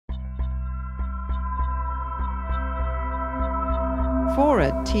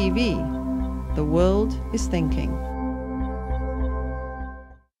Disapora TV. The world is thinking.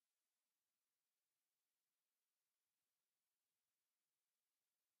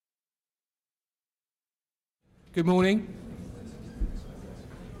 Good morning.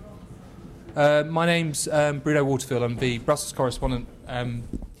 My name's Bruno Waterfield. I'm the Brussels correspondent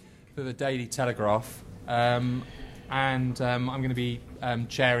for the Daily Telegraph, and I'm going to be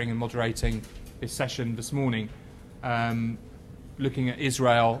chairing and moderating this session this morning, looking at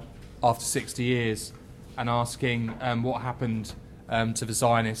Israel after 60 years and asking what happened to the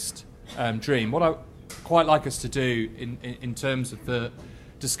Zionist dream. What I'd quite like us to do in terms of the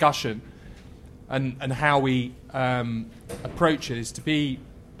discussion and how we approach it is to be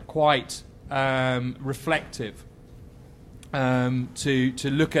quite reflective, to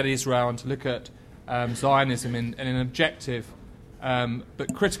look at Israel and to look at Zionism in an objective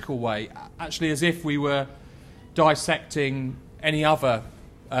but critical way, actually as if we were dissecting any other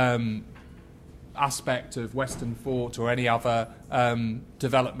aspect of Western thought or any other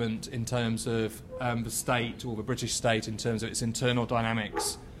development in terms of the state or the British state in terms of its internal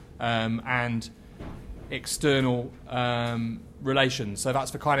dynamics and external relations. So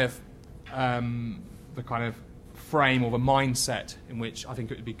that's the kind of frame or the mindset in which I think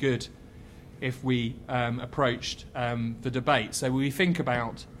it would be good if we approached the debate. So we think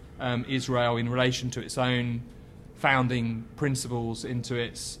about Israel in relation to its own founding principles, into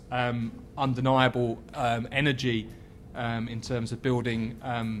its undeniable energy in terms of building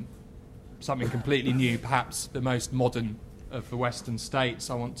something completely new, perhaps the most modern of the Western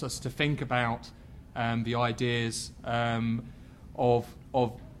states. I want us to think about the ideas of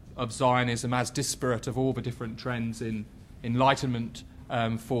Zionism as disparate of all the different trends in Enlightenment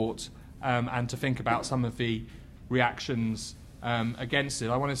thought, and to think about some of the reactions against it.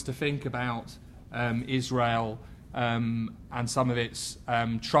 I want us to think about Israel and some of its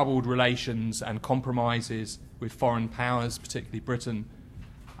troubled relations and compromises with foreign powers, particularly Britain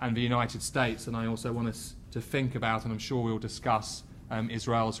and the United States. And I also want us to think about, and I'm sure we'll discuss,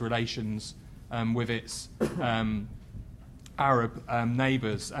 Israel's relations with its Arab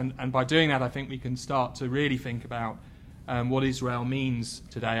neighbours. And by doing that, I think we can start to really think about what Israel means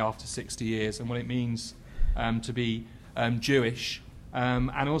today after 60 years and what it means to be Jewish,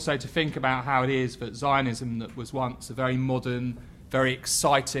 and also to think about how it is that Zionism, that was once a very modern, very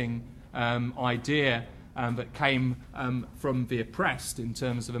exciting idea that came from the oppressed in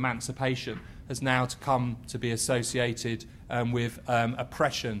terms of emancipation, has now come to be associated with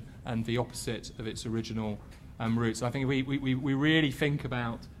oppression and the opposite of its original roots. And I think we really think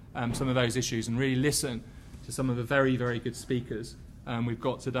about some of those issues and really listen to some of the very, very good speakers we've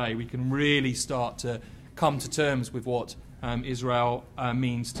got today. We can really start to come to terms with what Israel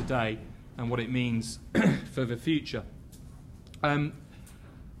means today and what it means for the future. I'm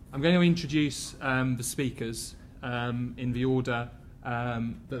going to introduce the speakers in the order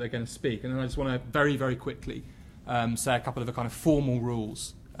that they're going to speak, and then I just want to very, very quickly say a couple of the kind of formal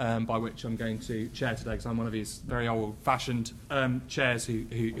rules by which I'm going to chair today, because I'm one of these very old-fashioned chairs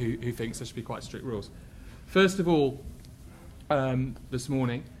who thinks there should be quite strict rules. First of all, this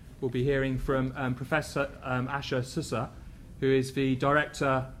morning we'll be hearing from Professor Asher Susa, who is the Director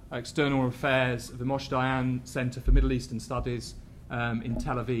of External Affairs of the Moshe Dayan Center for Middle Eastern Studies in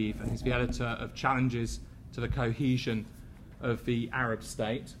Tel Aviv, and he's the editor of Challenges to the Cohesion of the Arab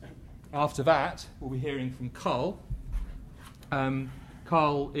State. After that, we'll be hearing from Karl.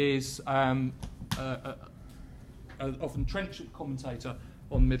 Karl is an often trenchant commentator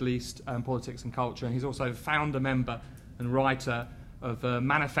on Middle East politics and culture, and he's also founder, member and writer of a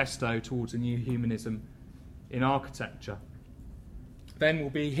manifesto towards a new humanism in architecture. Then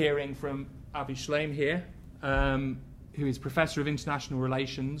we'll be hearing from Avi Shlaim here, who is Professor of International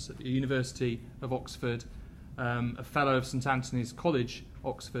Relations at the University of Oxford, a Fellow of St Antony's College,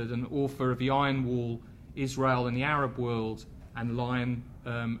 Oxford, and author of The Iron Wall, Israel and the Arab World, and Lion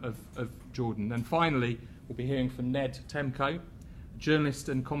of Jordan. And finally, we'll be hearing from Ned Temko, journalist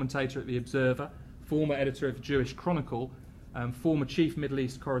and commentator at The Observer, former editor of Jewish Chronicle, former chief Middle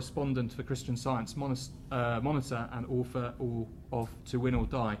East correspondent for Christian Science Monitor, and author of To Win or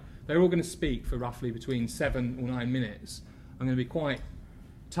Die. They're all going to speak for roughly between 7 or 9 minutes. I'm going to be quite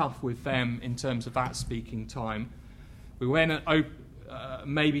tough with them in terms of that speaking time. We will then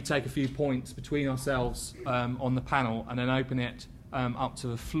maybe take a few points between ourselves on the panel and then open it up to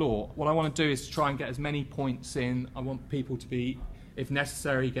the floor. What I want to do is to try and get as many points in. I want people to be, if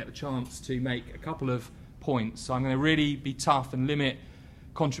necessary, get a chance to make a couple of points. So I'm going to really be tough and limit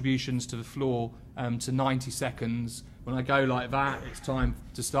contributions to the floor to 90 seconds. When I go like that, it's time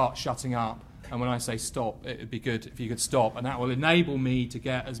to start shutting up. And when I say stop, it would be good if you could stop, and that will enable me to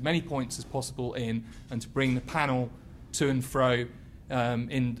get as many points as possible in and to bring the panel to and fro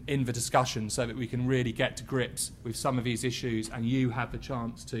in the discussion so that we can really get to grips with some of these issues and you have the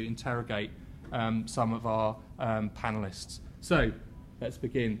chance to interrogate some of our panelists. So let's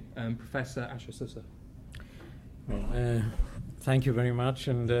begin. Professor Asher-Susa. Well, thank you very much,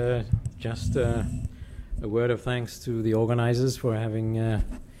 and just a word of thanks to the organizers for having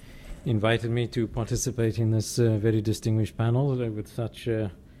invited me to participate in this very distinguished panel with such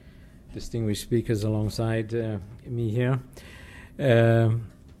distinguished speakers alongside me here. In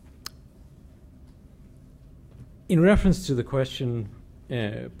reference to the question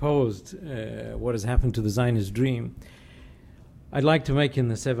posed, what has happened to the Zionist dream, I'd like to make in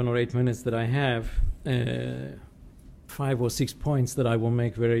the 7 or 8 minutes that I have 5 or 6 points that I will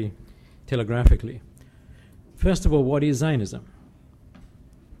make very telegraphically. First of all, what is Zionism?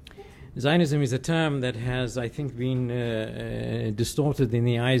 Zionism is a term that has, I think, been distorted in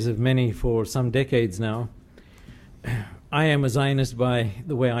the eyes of many for some decades now. I am a Zionist by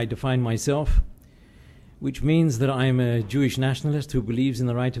the way I define myself, which means that I am a Jewish nationalist who believes in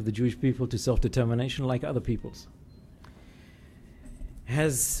the right of the Jewish people to self-determination like other peoples.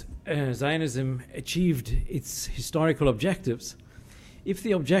 Has Zionism achieved its historical objectives? If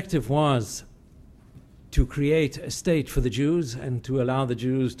the objective was to create a state for the Jews and to allow the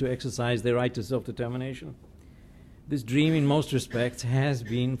Jews to exercise their right to self-determination, this dream in most respects has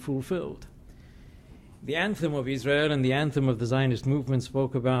been fulfilled. The anthem of Israel and the anthem of the Zionist movement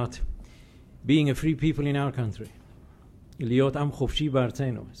spoke about being a free people in our country. Liot am chofshi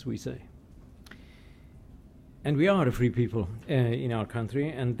ba'artzenu, as we say. And we are a free people in our country,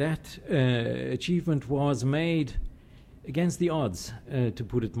 and that achievement was made against the odds, to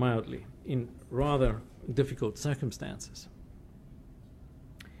put it mildly, in rather difficult circumstances.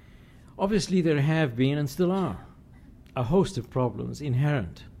 Obviously, there have been and still are a host of problems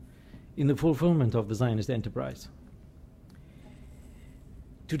inherent in the fulfillment of the Zionist enterprise.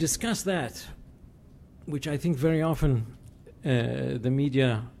 To discuss that, which I think very often the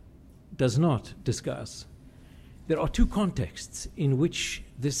media does not discuss, there are 2 contexts in which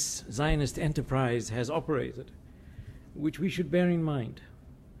this Zionist enterprise has operated, which we should bear in mind.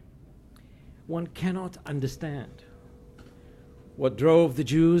 One cannot understand what drove the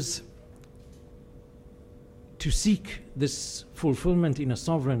Jews to seek this fulfillment in a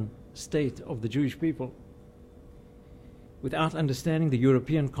sovereign state of the Jewish people without understanding the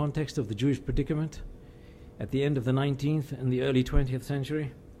European context of the Jewish predicament at the end of the 19th and the early 20th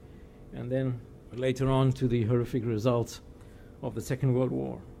century, and then later on to the horrific results of the Second World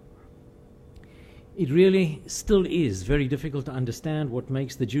War. It really still is very difficult to understand what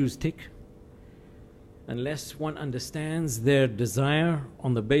makes the Jews tick unless one understands their desire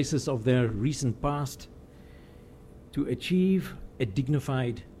on the basis of their recent past to achieve a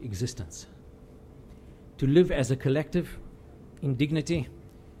dignified existence, to live as a collective in dignity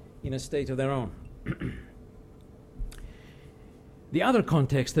in a state of their own. The other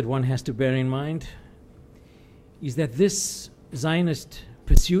context that one has to bear in mind is that this Zionist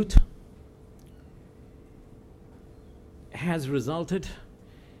pursuit has resulted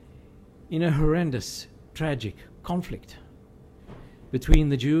in a horrendous, tragic conflict between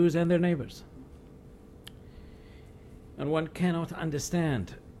the Jews and their neighbors. And one cannot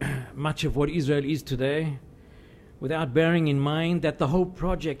understand much of what Israel is today without bearing in mind that the whole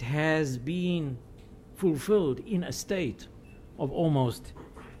project has been fulfilled in a state of almost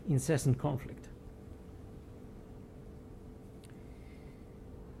incessant conflict.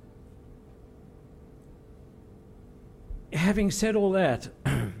 Having said all that,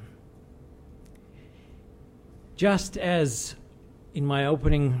 just as in my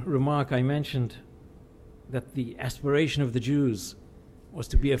opening remark I mentioned that the aspiration of the Jews was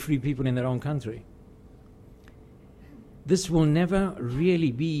to be a free people in their own country, this will never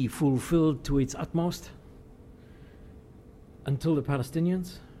really be fulfilled to its utmost until the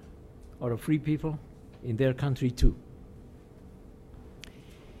Palestinians are a free people in their country too.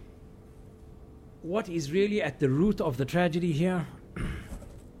 What is really at the root of the tragedy here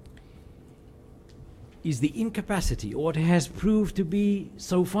is the incapacity, or what has proved to be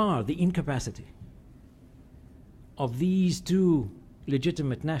so far the incapacity, of these 2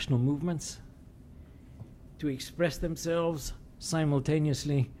 legitimate national movements to express themselves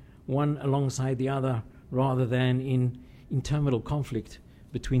simultaneously, one alongside the other, rather than in interminable conflict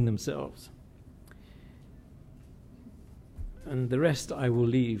between themselves. And the rest I will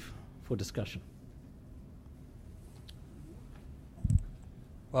leave for discussion.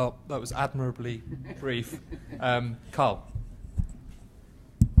 Well, that was admirably brief. Karl.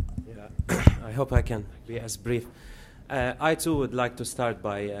 Yeah. I hope I can be as brief. I too would like to start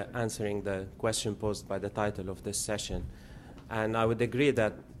by answering the question posed by the title of this session. And I would agree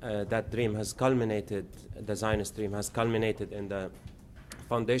that that dream has culminated, the Zionist dream has culminated in the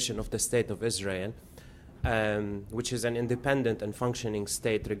foundation of the State of Israel, which is an independent and functioning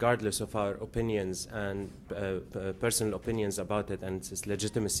state regardless of our opinions and personal opinions about it and its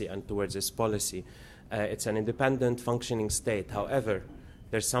legitimacy and towards its policy. It's an independent functioning state. However,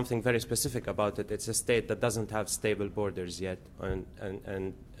 there's something very specific about it. It's a state that doesn't have stable borders yet,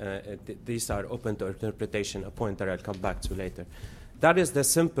 and these are open to interpretation, a point that I'll come back to later. That is the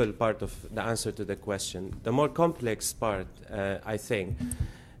simple part of the answer to the question. The more complex part, I think,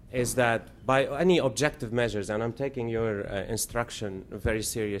 is that by any objective measures, and I'm taking your instruction very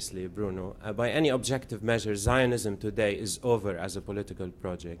seriously, Bruno, by any objective measure, Zionism today is over as a political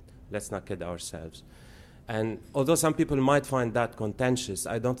project. Let's not kid ourselves. And although some people might find that contentious,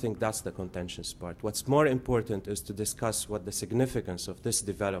 I don't think that's the contentious part. What's more important is to discuss what the significance of this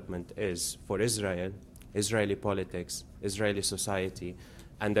development is for Israel, Israeli politics, Israeli society,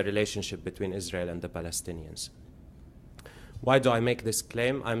 and the relationship between Israel and the Palestinians. Why do I make this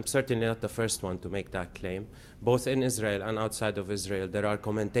claim? I'm certainly not the first one to make that claim. Both in Israel and outside of Israel, there are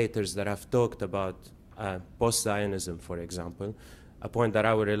commentators that have talked about post-Zionism, for example, a point that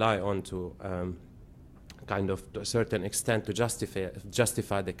I will rely on to kind of to a certain extent to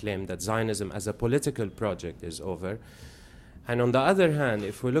justify the claim that Zionism as a political project is over. And on the other hand,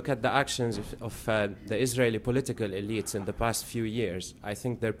 if we look at the actions of the Israeli political elites in the past few years, I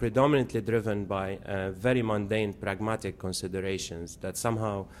think they're predominantly driven by very mundane, pragmatic considerations that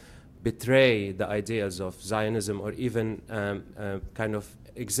somehow betray the ideals of Zionism or even kind of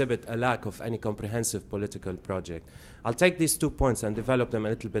exhibit a lack of any comprehensive political project. I'll take these 2 points and develop them a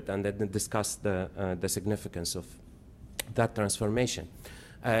little bit and then discuss the significance of that transformation.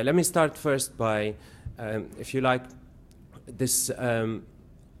 Let me start first by, if you like, this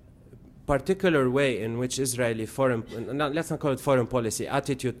particular way in which Israeli foreign, let's not call it foreign policy,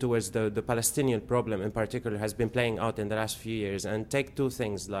 attitude towards the Palestinian problem in particular has been playing out in the last few years. And take two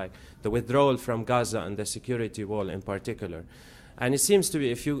things like the withdrawal from Gaza and the security wall in particular. And it seems to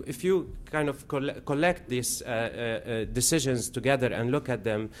be, if you kind of collect these decisions together and look at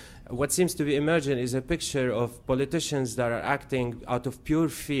them, what seems to be emerging is a picture of politicians that are acting out of pure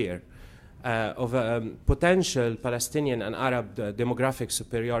fear of a potential Palestinian and Arab demographic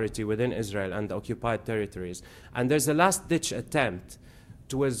superiority within Israel and the occupied territories. And there's a last-ditch attempt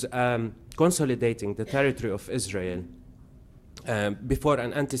towards consolidating the territory of Israel before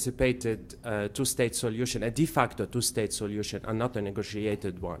an anticipated two-state solution, a de facto two-state solution, and not a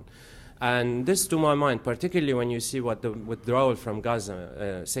negotiated one. And this, to my mind, particularly when you see what the withdrawal from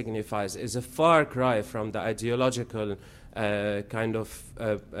Gaza signifies, is a far cry from the ideological kind of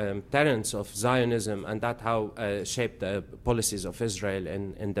tenets of Zionism and that how shaped the policies of Israel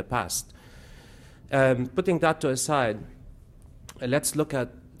in the past. Putting that to aside, let's look at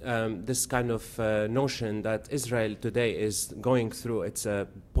this kind of notion that Israel today is going through its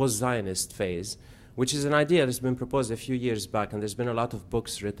post-Zionist phase, which is an idea that's been proposed a few years back, and there's been a lot of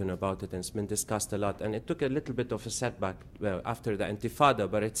books written about it, and it's been discussed a lot. And it took a little bit of a setback after the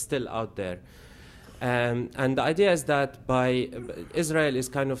Intifada, but it's still out there. And the idea is that Israel is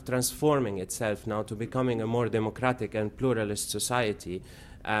kind of transforming itself now to becoming a more democratic and pluralist society.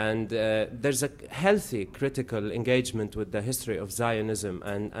 And there's a healthy critical engagement with the history of Zionism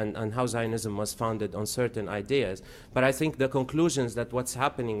and how Zionism was founded on certain ideas. But I think the conclusions that what's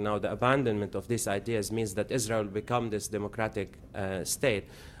happening now, the abandonment of these ideas, means that Israel will become this democratic state,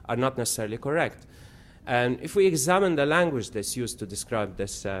 are not necessarily correct. And if we examine the language that's used to describe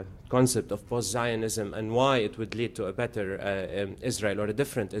this concept of post-Zionism and why it would lead to a better Israel, or a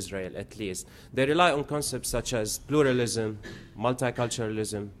different Israel at least, they rely on concepts such as pluralism,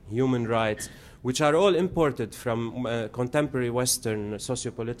 multiculturalism, human rights, which are all imported from contemporary Western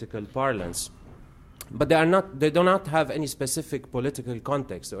sociopolitical parlance. But they do not have any specific political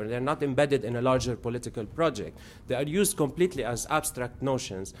context, or they're not embedded in a larger political project. They are used completely as abstract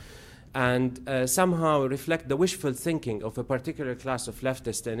notions, and somehow reflect the wishful thinking of a particular class of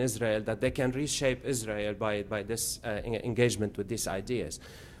leftists in Israel that they can reshape Israel by this engagement with these ideas.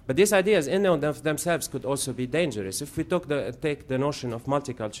 But these ideas in and of themselves could also be dangerous. If we take the notion of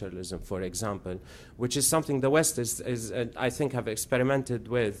multiculturalism, for example, which is something the West is I think, have experimented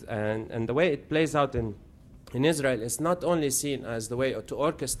with, and the way it plays out in in Israel is not only seen as the way to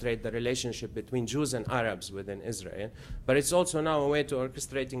orchestrate the relationship between Jews and Arabs within Israel, but it's also now a way to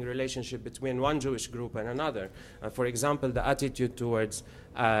orchestrating relationship between one Jewish group and another. For example, the attitude towards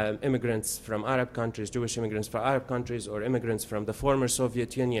immigrants from Arab countries, Jewish immigrants from Arab countries, or immigrants from the former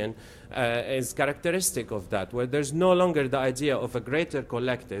Soviet Union is characteristic of that, where there's no longer the idea of a greater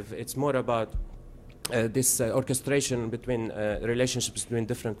collective. It's more about this orchestration between relationships between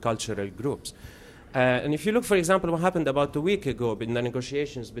different cultural groups. And if you look, for example, what happened about a week ago in the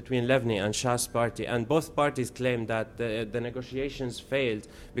negotiations between Levni and Shas party, and both parties claimed that the negotiations failed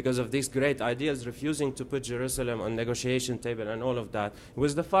because of these great ideals, refusing to put Jerusalem on negotiation table and all of that, it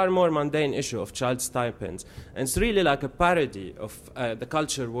was the far more mundane issue of child stipends. And it's really like a parody of the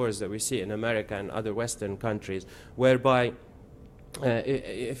culture wars that we see in America and other Western countries, whereby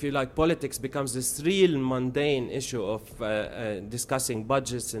if you like, politics becomes this real mundane issue of discussing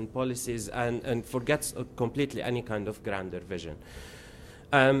budgets and policies and forgets completely any kind of grander vision.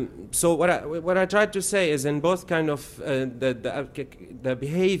 So what I tried to say is in both kind of the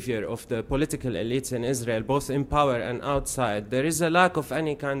behavior of the political elites in Israel, both in power and outside, there is a lack of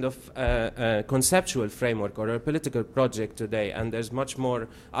any kind of conceptual framework or a political project today, and there's much more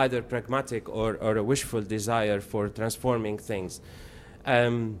either pragmatic or a wishful desire for transforming things.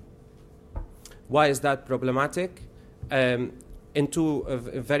 Why is that problematic?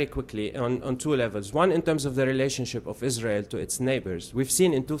 Very quickly, on two levels. One, in terms of the relationship of Israel to its neighbors. We've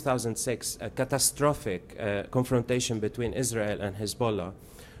seen in 2006 a catastrophic confrontation between Israel and Hezbollah,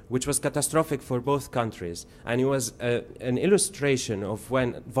 which was catastrophic for both countries. And it was an illustration of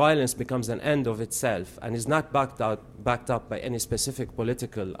when violence becomes an end of itself and is not backed up by any specific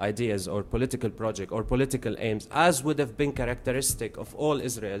political ideas or political project or political aims, as would have been characteristic of all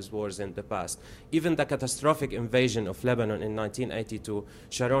Israel's wars in the past. Even the catastrophic invasion of Lebanon in 1982,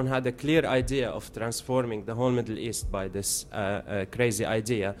 Sharon had a clear idea of transforming the whole Middle East by this crazy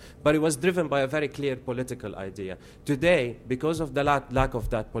idea, but it was driven by a very clear political idea. Today, because of the lack of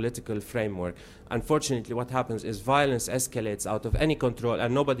that political framework, unfortunately what happens is violence escalates out of any control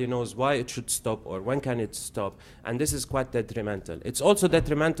and nobody knows why it should stop or when can it stop, and this is quite detrimental. It's also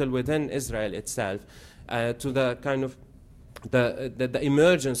detrimental within Israel itself to the kind of the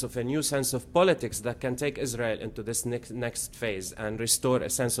emergence of a new sense of politics that can take Israel into this next phase and restore a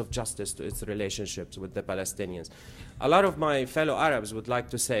sense of justice to its relationships with the Palestinians. A lot of my fellow Arabs would like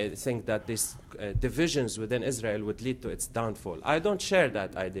to think that these divisions within Israel would lead to its downfall. I don't share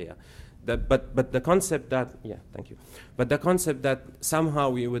that idea. But the concept that, but the concept that somehow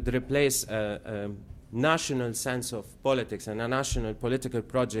we would replace a national sense of politics and a national political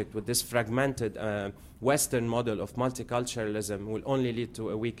project with this fragmented Western model of multiculturalism will only lead to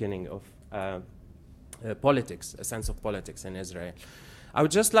a weakening of politics, a sense of politics in Israel. I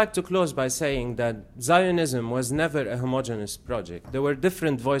would just like to close by saying that Zionism was never a homogeneous project. There were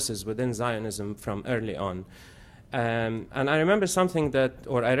different voices within Zionism from early on. And I remember something that,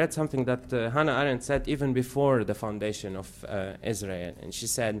 or I read something that Hannah Arendt said even before the foundation of Israel. And she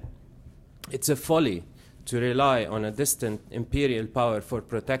said, it's a folly to rely on a distant imperial power for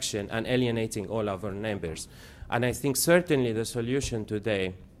protection and alienating all of our neighbors. And I think certainly the solution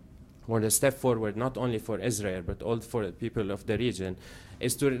today, or the step forward not only for Israel but all for the people of the region,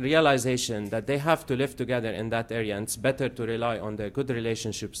 is to realization that they have to live together in that area, and it's better to rely on their good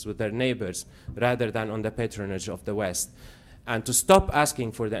relationships with their neighbors rather than on the patronage of the West, and to stop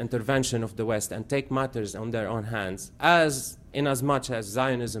asking for the intervention of the West and take matters on their own hands, in as much as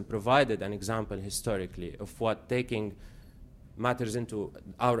Zionism provided an example historically of what taking matters into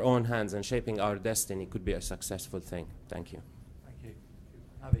our own hands and shaping our destiny could be a successful thing. Thank you. Thank you.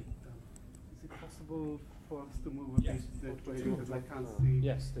 Avi? Is it possible for us to move a bit that way, because I can't see,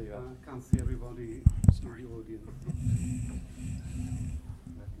 can't see everybody in the audience.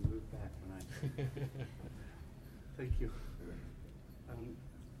 Let me move back when Thank you.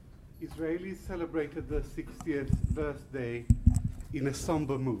 Israelis celebrated the 60th birthday in a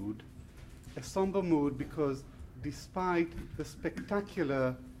somber mood. A somber mood because despite the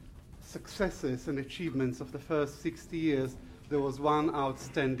spectacular successes and achievements of the first 60 years, there was one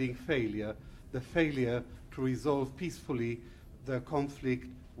outstanding failure, the failure to resolve peacefully the conflict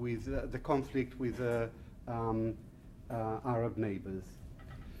with Arab neighbors.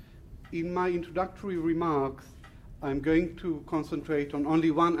 In my introductory remarks, I'm going to concentrate on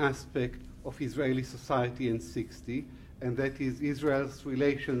only one aspect of Israeli society in 60, and that is Israel's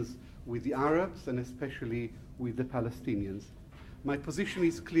relations with the Arabs and especially with the Palestinians. My position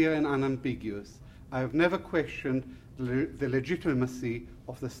is clear and unambiguous. I have never questioned the legitimacy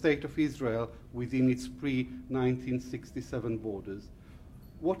of the State of Israel within its pre-1967 borders.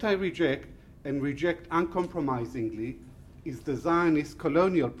 What I reject and reject uncompromisingly is the Zionist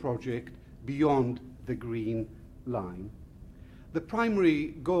colonial project beyond the green line. The primary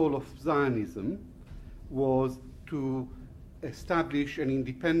goal of Zionism was to establish an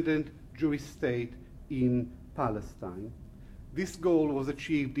independent Jewish state in Palestine. This goal was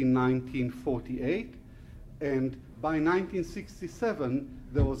achieved in 1948, and by 1967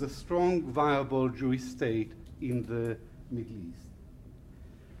 there was a strong, viable Jewish state in the Middle East.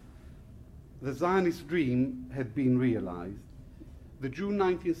 The Zionist dream had been realized. The June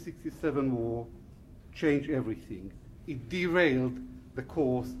 1967 war changed everything. It derailed the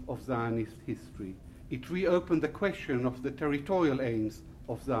course of Zionist history. It reopened the question of the territorial aims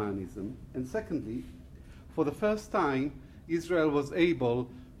of Zionism. And secondly, for the first time, Israel was able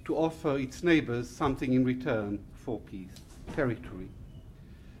to offer its neighbors something in return for peace, territory.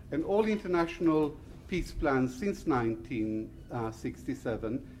 And all international peace plans since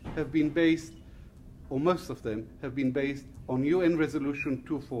 1967 have been based, or most of them have been based on UN Resolution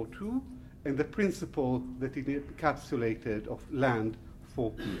 242 and the principle that it encapsulated of land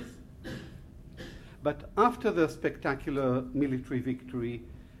for peace. But after the spectacular military victory,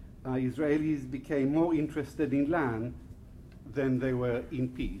 Israelis became more interested in land than they were in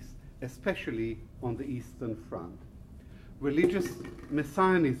peace, especially on the Eastern Front. Religious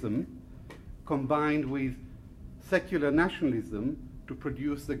messianism combined with secular nationalism to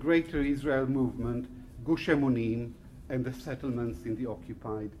produce the Greater Israel Movement, Gush Emunim, and the settlements in the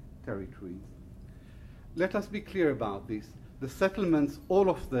occupied territories. Let us be clear about this. The settlements, all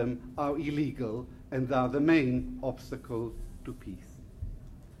of them, are illegal, and they are the main obstacle to peace.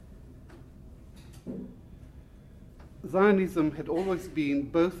 Zionism had always been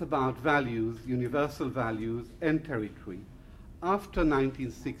both about values, universal values, and territory. After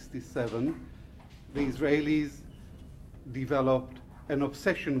 1967, the Israelis developed an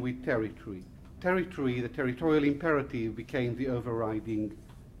obsession with territory. The territorial imperative, became the overriding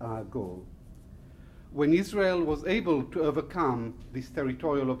goal. When Israel was able to overcome this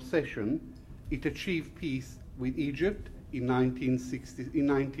territorial obsession, it achieved peace with Egypt in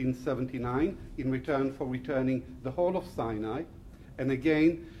 1979 in return for returning the whole of Sinai, and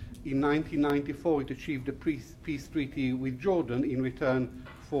again in 1994 it achieved a peace treaty with Jordan in return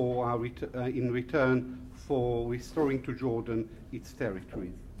for restoring to Jordan its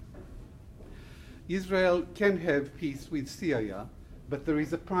territories. Israel can have peace with Syria, but there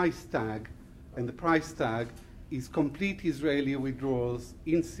is a price tag, and the price tag is complete Israeli withdrawals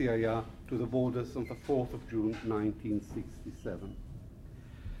in Syria to the borders on the 4th of June 1967.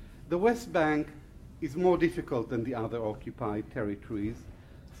 The West Bank is more difficult than the other occupied territories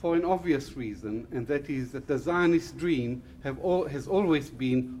for an obvious reason, and that is that the Zionist dream has always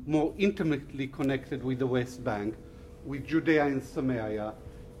been more intimately connected with the West Bank, with Judea and Samaria,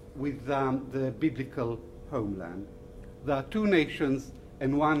 with the biblical homeland. There are two nations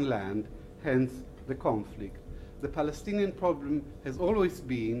and one land, hence the conflict. The Palestinian problem has always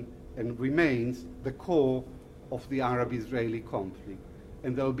been and remains the core of the Arab-Israeli conflict,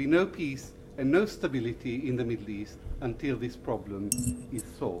 and there will be no peace and no stability in the Middle East until this problem is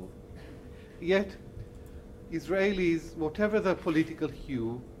solved. Yet, Israelis, whatever their political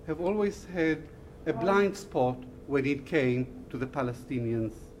hue, have always had a blind spot when it came to the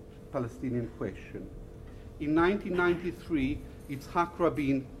Palestinian question. In 1993, Yitzhak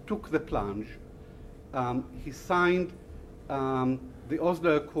Rabin took the plunge. He signed the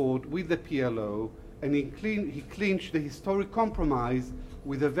Oslo Accord with the PLO, and he clinched the historic compromise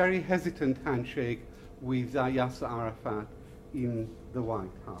with a very hesitant handshake with Yasser Arafat in the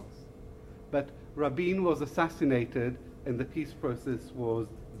White House. But Rabin was assassinated and the peace process was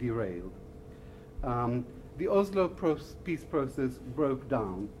derailed. The Oslo peace process broke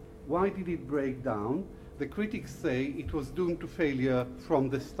down. Why did it break down? The critics say it was doomed to failure from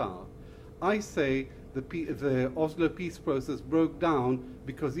the start. I say the Oslo peace process broke down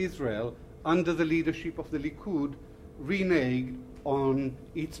because Israel, under the leadership of the Likud, reneged on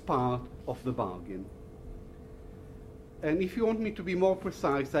its part of the bargain. And if you want me to be more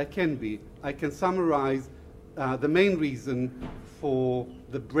precise, I can be. I can summarize the main reason for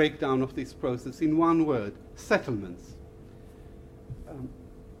the breakdown of this process in one word: settlements.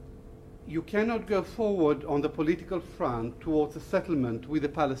 You cannot go forward on the political front towards a settlement with the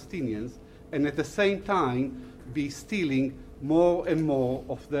Palestinians and at the same time be stealing more and more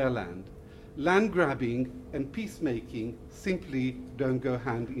of their land. Land grabbing and peacemaking simply don't go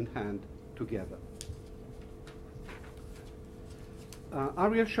hand in hand together.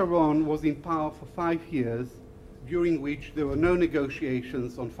 Ariel Sharon was in power for 5 years, during which there were no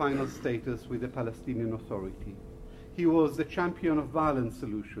negotiations on final status with the Palestinian Authority. He was the champion of violent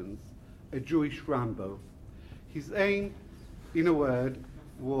solutions. a Jewish Rambo. His aim, in a word,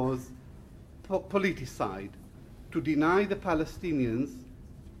 was politicide, to deny the Palestinians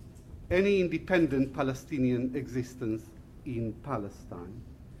any independent Palestinian existence in Palestine.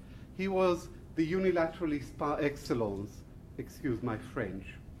 He was the unilateralist par excellence, excuse my French.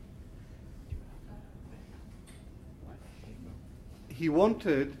 He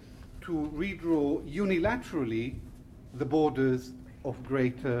wanted to redraw unilaterally the borders of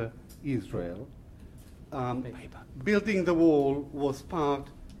Greater Israel. Building the wall was part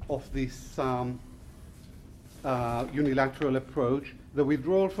of this unilateral approach. The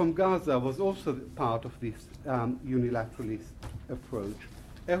withdrawal from Gaza was also part of this unilateralist approach.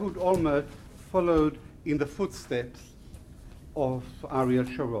 Ehud Olmert followed in the footsteps of Ariel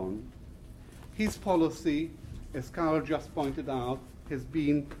Sharon. His policy, as Karl just pointed out, has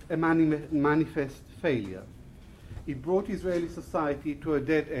been a manifest failure. It brought Israeli society to a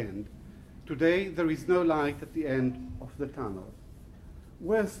dead end. Today, there is no light at the end of the tunnel.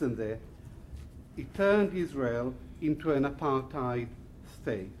 Worse than that, it turned Israel into an apartheid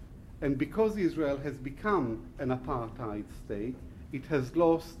state. And because Israel has become an apartheid state, it has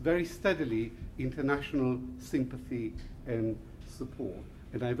lost very steadily international sympathy and support.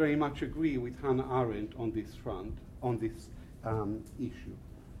 And I very much agree with Hannah Arendt on this front, on this issue.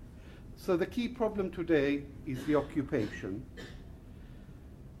 So the key problem today is the occupation.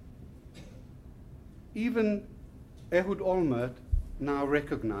 Even Ehud Olmert now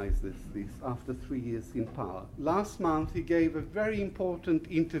recognizes this after 3 years in power. Last month he gave a very important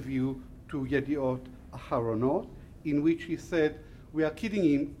interview to Yediot Aharonot, in which he said, we are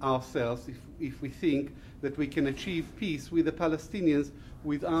kidding ourselves if we think that we can achieve peace with the Palestinians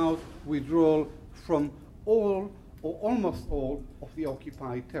without withdrawal from all or almost all of the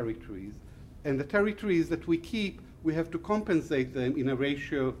occupied territories. And the territories that we keep, we have to compensate them in a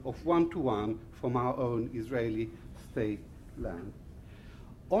ratio of 1-to-1 from our own Israeli state land.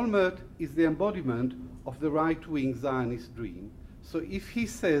 Olmert is the embodiment of the right-wing Zionist dream. So if he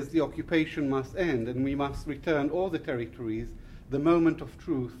says the occupation must end and we must return all the territories, the moment of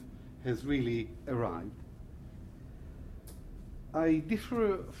truth has really arrived. I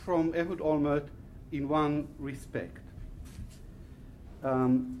differ from Ehud Olmert in one respect.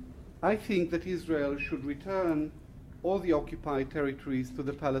 I think that Israel should return all the occupied territories to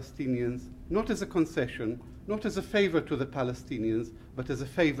the Palestinians, not as a concession, not as a favor to the Palestinians, but as a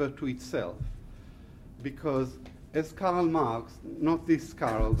favor to itself. Because as Karl Marx, not this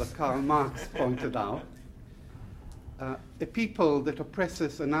Karl, but Karl Marx pointed out, a people that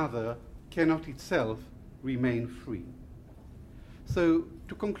oppresses another cannot itself remain free. So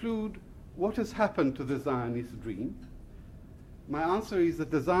to conclude, what has happened to the Zionist dream? My answer is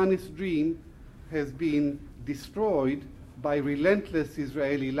that the Zionist dream has been destroyed by relentless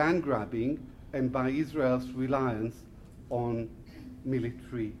Israeli land grabbing and by Israel's reliance on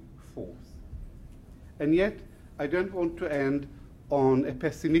military force. And yet, I don't want to end on a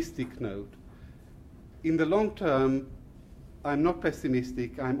pessimistic note. In the long term, I'm not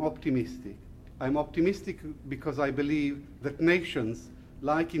pessimistic, I'm optimistic. I'm optimistic because I believe that nations,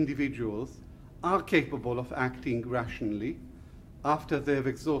 like individuals, are capable of acting rationally after they've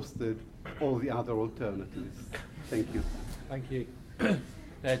exhausted all the other alternatives. Thank you. Thank you.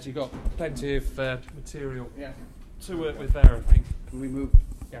 Ned, you've got plenty of material to work with there, I think. Can we move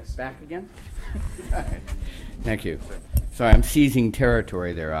back again? Thank you. Sorry, I'm seizing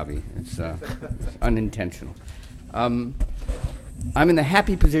territory there, Avi. It's unintentional. I'm in the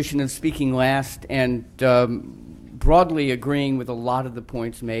happy position of speaking last and broadly agreeing with a lot of the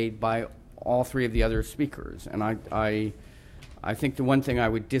points made by all three of the other speakers. And I think the one thing I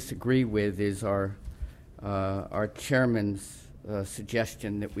would disagree with is our chairman's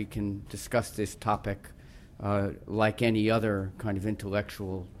suggestion that we can discuss this topic like any other kind of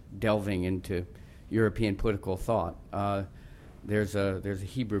intellectual delving into European political thought. There's a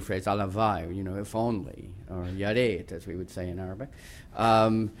Hebrew phrase, alavai, if only, or yaret, as we would say in Arabic.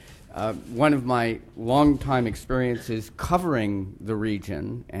 One of my longtime experiences covering the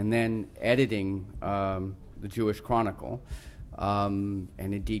region and then editing the Jewish Chronicle, and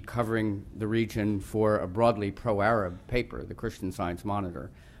indeed covering the region for a broadly pro-Arab paper, the Christian Science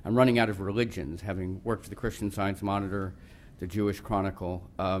Monitor. I'm running out of religions, having worked for the Christian Science Monitor, the Jewish Chronicle.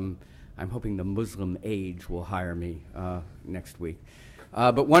 I'm hoping the Muslim Age will hire me next week.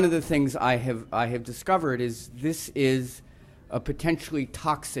 But one of the things I have discovered is this is a potentially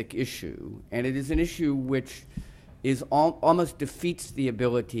toxic issue, and it is an issue which is almost defeats the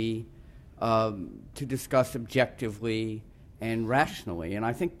ability to discuss objectively and rationally. And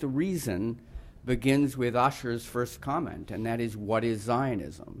I think the reason begins with Asher's first comment, and that is, what is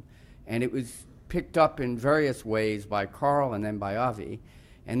Zionism? and it was picked up in various ways by Karl and then by Avi,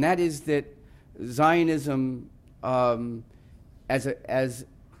 and that is that Zionism as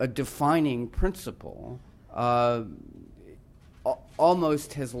a defining principle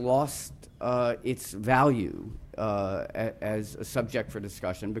almost has lost its value as a subject for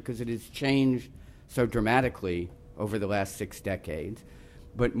discussion because it has changed so dramatically over the last 6 decades.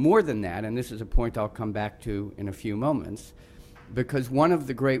 But more than that, and this is a point I'll come back to in a few moments, because one of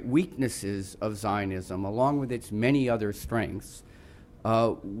the great weaknesses of Zionism, along with its many other strengths,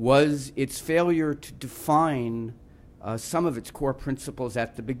 was its failure to define some of its core principles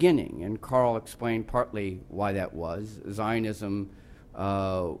at the beginning. And Karl explained partly why that was. Zionism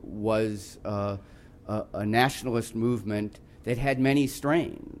was a nationalist movement that had many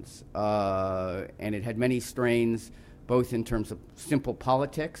strains, and it had many strains both in terms of simple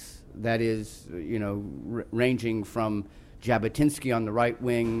politics, that is, ranging from Jabotinsky on the right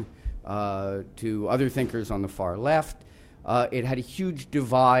wing to other thinkers on the far left. It had a huge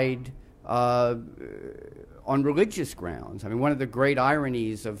divide on religious grounds. I mean, one of the great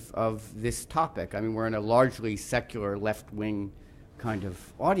ironies of this topic, I mean, we're in a largely secular left-wing kind of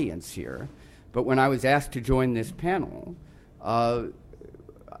audience here, but when I was asked to join this panel,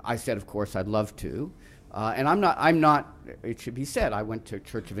 I said, of course, I'd love to. And I'm not, it should be said, I went to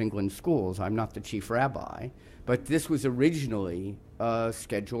Church of England schools. I'm not the chief rabbi. But this was originally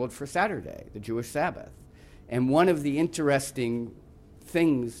scheduled for Saturday, the Jewish Sabbath. And one of the interesting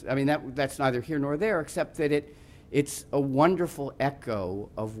things, I mean, that's neither here nor there, except that it's a wonderful echo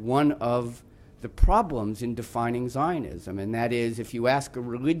of one of the problems in defining Zionism. And that is, if you ask a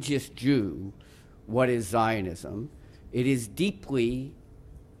religious Jew, what is Zionism? It is deeply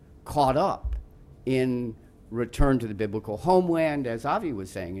caught up in return to the biblical homeland, as Avi was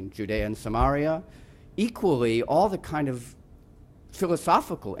saying, in Judea and Samaria. Equally, all the kind of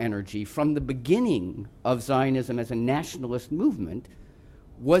philosophical energy from the beginning of Zionism as a nationalist movement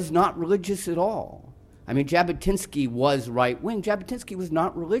was not religious at all. I mean, Jabotinsky was right-wing. Jabotinsky was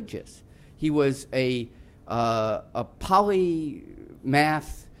not religious. He was a polymath,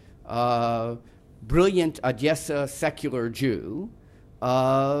 brilliant Odessa secular Jew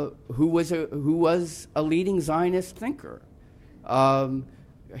who was a leading Zionist thinker.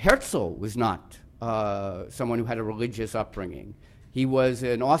 Herzl was not someone who had a religious upbringing. He was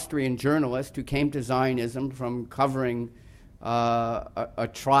an Austrian journalist who came to Zionism from covering a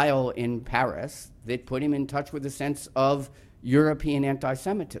trial in Paris that put him in touch with a sense of European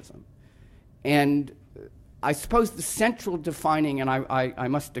anti-Semitism. And I suppose the central defining, and I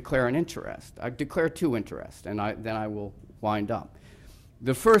must declare an interest. I declare 2 interests, and then I will wind up.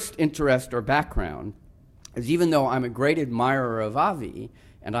 The first interest or background is, even though I'm a great admirer of Avi,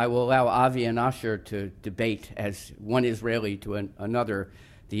 and I will allow Avi and Asher to debate as one Israeli to another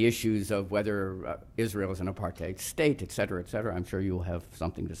the issues of whether Israel is an apartheid state, et cetera, et cetera. I'm sure you'll have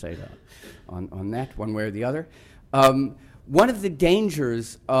something to say on that, one way or the other. One of the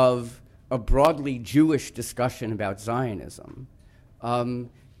dangers of a broadly Jewish discussion about Zionism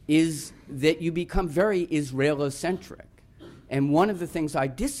is that you become very Israelocentric. And one of the things I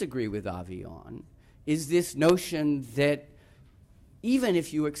disagree with Avi on is this notion that even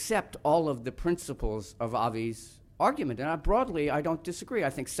if you accept all of the principles of Avi's argument, and broadly I don't disagree. I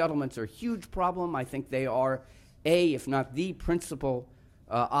think settlements are a huge problem. I think they are if not the principal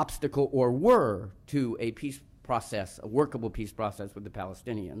obstacle, or were, to a peace process, a workable peace process with the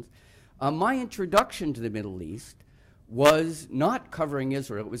Palestinians. My introduction to the Middle East was not covering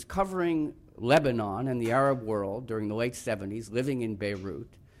Israel. It was covering Lebanon and the Arab world during the late 70s, living in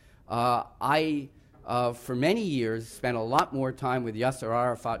Beirut. I, for many years, spent a lot more time with Yasser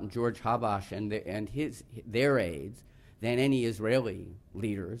Arafat and George Habash and their aides than any Israeli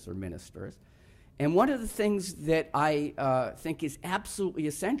leaders or ministers. And one of the things that I think is absolutely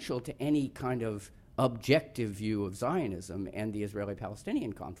essential to any kind of objective view of Zionism and the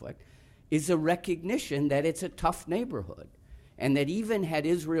Israeli-Palestinian conflict is a recognition that it's a tough neighborhood, and that even had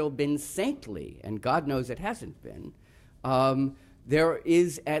Israel been saintly, and God knows it hasn't been, there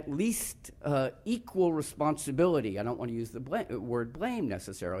is at least equal responsibility. I don't want to use the word blame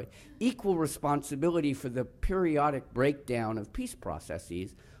necessarily, equal responsibility for the periodic breakdown of peace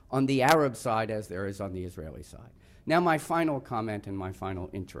processes on the Arab side as there is on the Israeli side. Now, my final comment and my final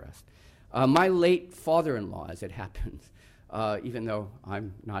interest. My late father-in-law, as it happens, even though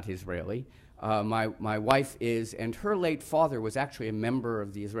I'm not Israeli, my wife is, and her late father was actually a member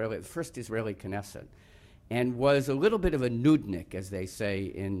of the first Israeli Knesset, and was a little bit of a nudnik, as they say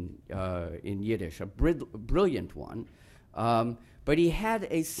in Yiddish, a brilliant one. But he had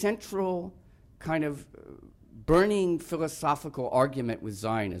a central kind of burning philosophical argument with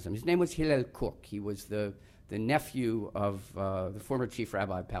Zionism. His name was Hillel Kook. He was the nephew of the former chief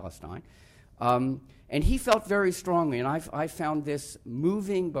rabbi of Palestine. And he felt very strongly, and I found this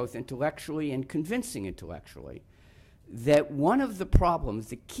moving both intellectually and convincing intellectually, that one of the problems,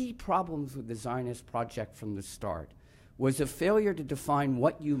 the key problems with the Zionist project from the start, was a failure to define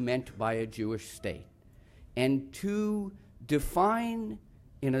what you meant by a Jewish state, and to define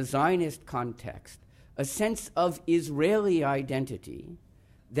in a Zionist context a sense of Israeli identity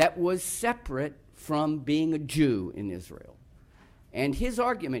that was separate from being a Jew in Israel. And his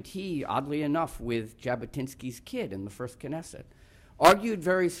argument, he, oddly enough, with Jabotinsky's kid in the first Knesset, argued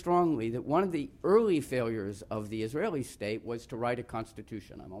very strongly that one of the early failures of the Israeli state was to write a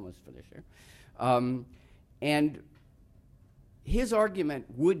constitution. I'm almost finished here. And his argument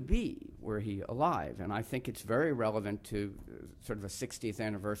would be, were he alive, and I think it's very relevant to sort of a 60th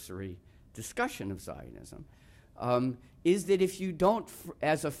anniversary discussion of Zionism, is that if you don't,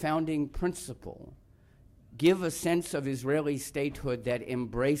 as a founding principle, give a sense of Israeli statehood that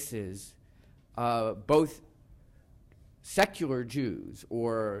embraces both secular Jews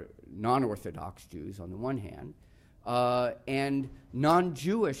or non-Orthodox Jews on the one hand, and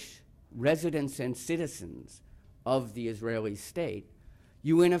non-Jewish residents and citizens of the Israeli state,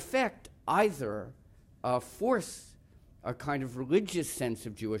 you in effect either force a kind of religious sense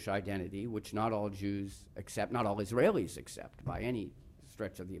of Jewish identity, which not all Jews accept, not all Israelis accept by any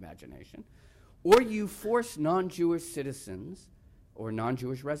stretch of the imagination, or you force non-Jewish citizens or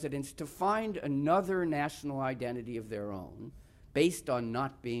non-Jewish residents to find another national identity of their own based on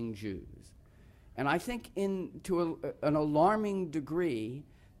not being Jews. And I think to an alarming degree,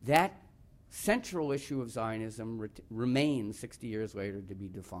 that central issue of Zionism remains 60 years later to be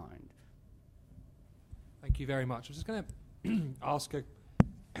defined. Thank you very much. I'm just going to ask the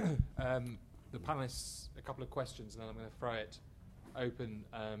panelists a couple of questions, and then I'm going to throw it open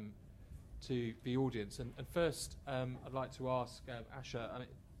to the audience. And first, I'd like to ask Asher, I mean,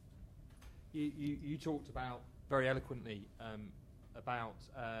 you talked about very eloquently about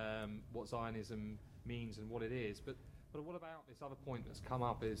what Zionism means and what it is, but what about this other point that's come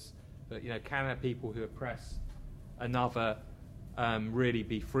up is that, can a people who oppress another really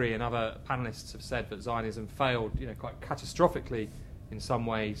be free? And other panelists have said that Zionism failed, quite catastrophically in some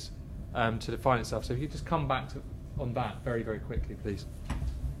ways to define itself. So if you just come back on that very, very quickly, please.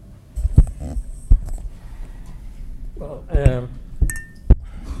 Well,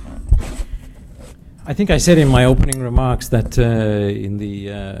 I think I said in my opening remarks that in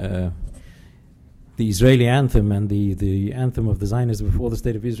the Israeli anthem and the anthem of the Zionists before the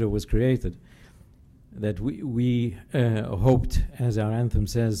State of Israel was created, that we hoped, as our anthem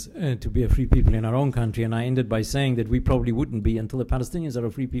says, to be a free people in our own country, and I ended by saying that we probably wouldn't be until the Palestinians are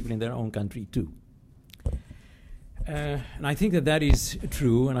a free people in their own country too. And I think that is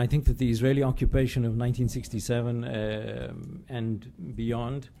true, and I think that the Israeli occupation of 1967 and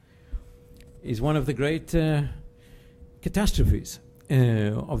beyond is one of the great catastrophes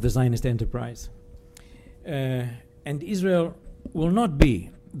of the Zionist enterprise. And Israel will not be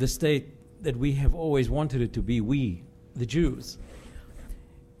the state that we have always wanted it to be, we, the Jews,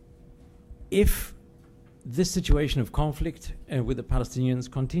 if this situation of conflict with the Palestinians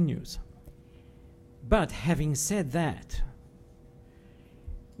continues. But having said that,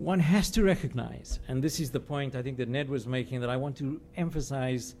 one has to recognize, and this is the point I think that Ned was making, that I want to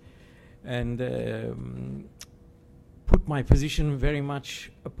emphasize and put my position very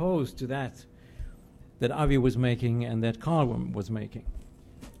much opposed to that Avi was making and that Karl was making.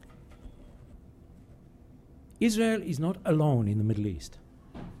 Israel is not alone in the Middle East.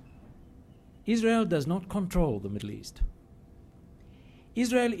 Israel does not control the Middle East.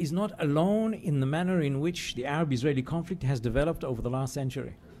 Israel is not alone in the manner in which the Arab-Israeli conflict has developed over the last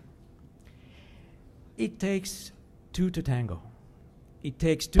century. It takes two to tango. It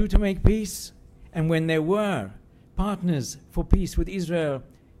takes two to make peace, and when there were partners for peace with Israel,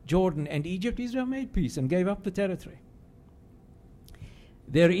 Jordan and Egypt, Israel made peace and gave up the territory.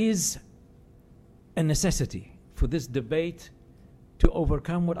 There is a necessity for this debate to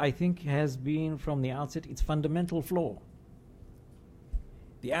overcome what I think has been from the outset its fundamental flaw.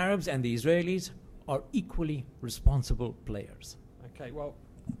 The Arabs and the Israelis are equally responsible players. Okay, well,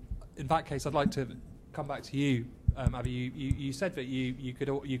 in that case, I'd like to come back to you, Avi. You said that you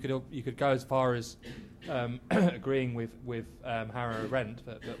could go as far as agreeing with Hannah Arendt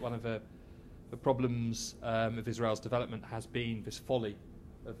that one of the problems of Israel's development has been this folly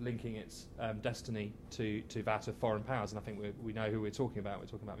of linking its destiny to that of foreign powers, and I think we know who we're talking about. We're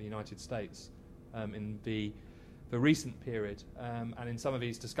talking about the United States in the recent period, and in some of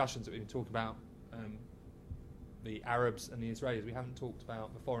these discussions that we've been talking about the Arabs and the Israelis. We haven't talked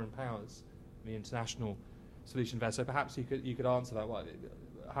about the foreign powers, the international solution there. So perhaps you could answer that.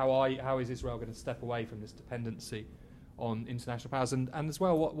 How is Israel going to step away from this dependency on international powers? And as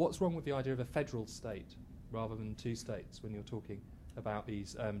well, what's wrong with the idea of a federal state rather than two states when you're talking about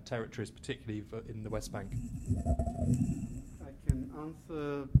these territories, particularly in the West Bank? I can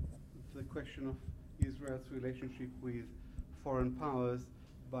answer the question of Israel's relationship with foreign powers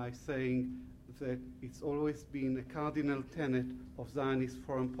by saying that it's always been a cardinal tenet of Zionist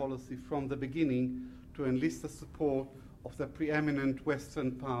foreign policy from the beginning to enlist the support of the preeminent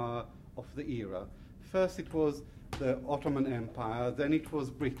Western power of the era. First it was the Ottoman Empire, then it was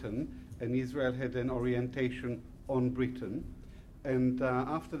Britain, and Israel had an orientation on Britain. And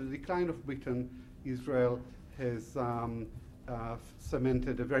after the decline of Britain, Israel has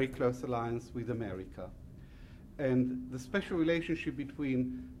cemented a very close alliance with America. And the special relationship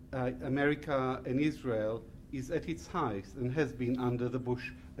between America and Israel is at its highest and has been under the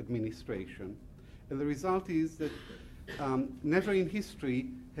Bush administration. And the result is that never in history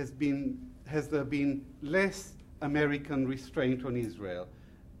has there been less American restraint on Israel.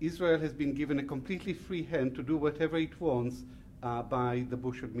 Israel has been given a completely free hand to do whatever it wants by the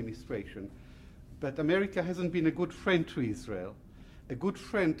Bush administration. But America hasn't been a good friend to Israel. A good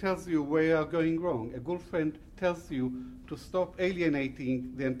friend tells you where you are going wrong. A good friend tells you to stop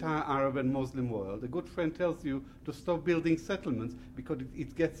alienating the entire Arab and Muslim world. A good friend tells you to stop building settlements because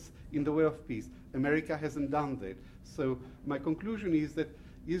it gets in the way of peace. America hasn't done that. So my conclusion is that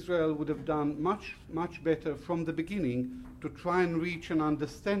Israel would have done much, much better from the beginning to try and reach an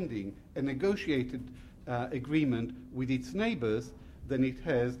understanding, a negotiated agreement with its neighbors than it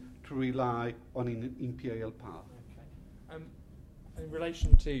has to rely on imperial power. Okay. In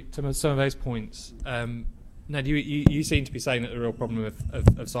relation to some of those points, Ned, you seem to be saying that the real problem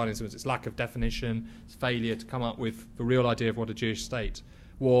of Zionism is its lack of definition, its failure to come up with the real idea of what a Jewish state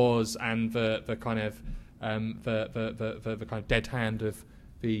was, and the kind of the kind of dead hand of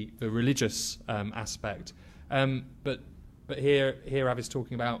the religious aspect. But here Avi's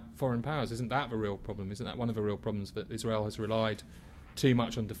talking about foreign powers. Isn't that the real problem? Isn't that one of the real problems, that Israel has relied too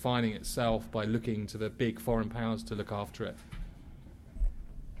much on defining itself by looking to the big foreign powers to look after it?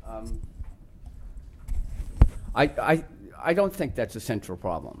 I don't think that's a central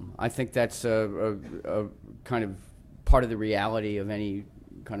problem. I think that's a kind of part of the reality of any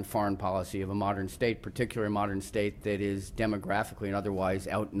kind of foreign policy of a modern state, particularly a modern state that is demographically and otherwise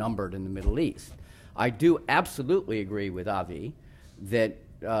outnumbered in the Middle East. I do absolutely agree with Avi that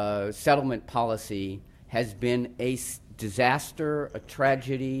settlement policy has been a disaster, a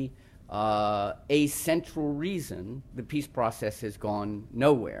tragedy, a central reason the peace process has gone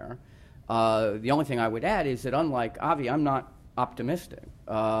nowhere. The only thing I would add is that, unlike Avi, I'm not optimistic.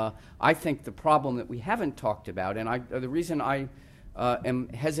 I think the problem that we haven't talked about, and the reason I am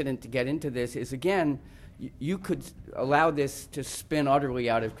hesitant to get into this is, again, you could allow this to spin utterly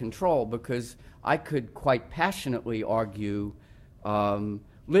out of control, because I could quite passionately argue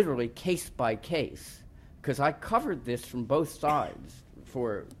literally case by case, because I covered this from both sides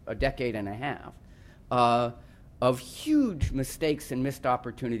for a decade and a half, of huge mistakes and missed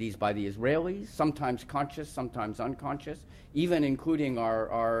opportunities by the Israelis, sometimes conscious, sometimes unconscious, even including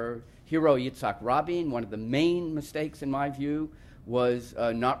our hero Yitzhak Rabin. One of the main mistakes, in my view, was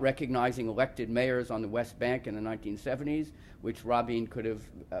not recognizing elected mayors on the West Bank in the 1970s, which Rabin could have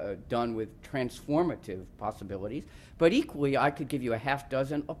done with transformative possibilities. But equally, I could give you a half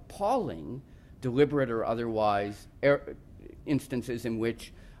dozen appalling, deliberate or otherwise, instances in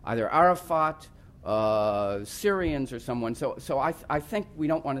which either Arafat, Syrians or someone. So I think we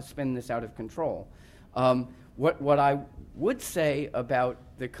don't want to spin this out of control. What I would say about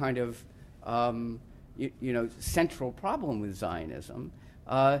the kind of central problem with Zionism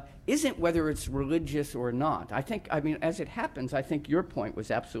isn't whether it's religious or not. I mean, as it happens, I think your point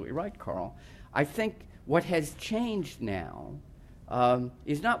was absolutely right, Karl. I think what has changed now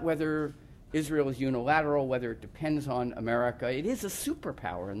is not whether Israel is unilateral, whether it depends on America. It is a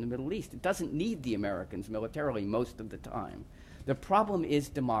superpower in the Middle East. It doesn't need the Americans militarily most of the time. The problem is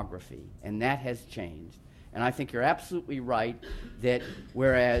demography, and that has changed. And I think you're absolutely right that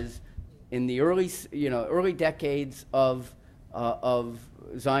whereas in the early decades of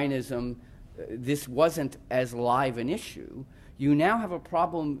Zionism, this wasn't as live an issue, you now have a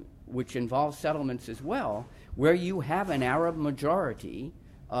problem which involves settlements as well, where you have an Arab majority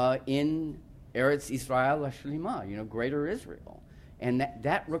in Eretz Israel Hashlima, Greater Israel. And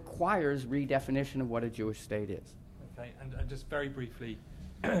that requires redefinition of what a Jewish state is. Okay, and just very briefly,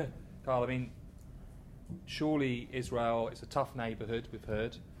 Karl, I mean, surely Israel is a tough neighborhood, we've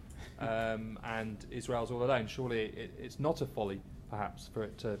heard. and Israel's all alone. Surely it's not a folly, perhaps, for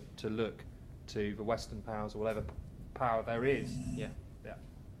it to look to the Western powers or whatever power there is. Yeah. Yeah.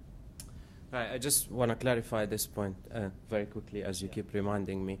 Right, I just want to clarify this point very quickly, as you keep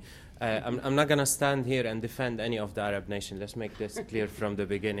reminding me. I'm not going to stand here and defend any of the Arab nations. Let's make this clear from the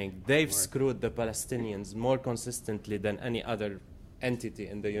beginning. They've screwed the Palestinians more consistently than any other entity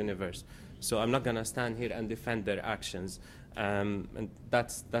in the universe. So I'm not going to stand here and defend their actions. And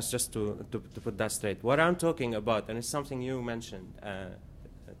that's just to put that straight. What I'm talking about, and it's something you mentioned,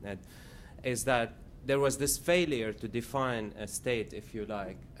 Ned, is that there was this failure to define a state, if you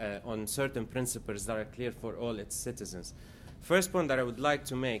like, on certain principles that are clear for all its citizens. First point that I would like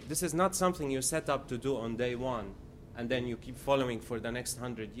to make, this is not something you set up to do on day one and then you keep following for the next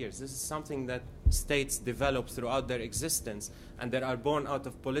 100 years. This is something that states develop throughout their existence and that are born out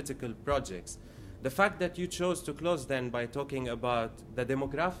of political projects. The fact that you chose to close then by talking about the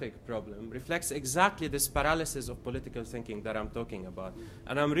demographic problem reflects exactly this paralysis of political thinking that I'm talking about.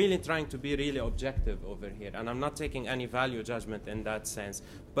 And I'm really trying to be really objective over here, and I'm not taking any value judgment in that sense.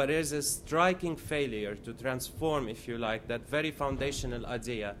 But there's a striking failure to transform, if you like, that very foundational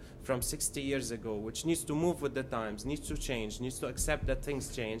idea from 60 years ago, which needs to move with the times, needs to change, needs to accept that things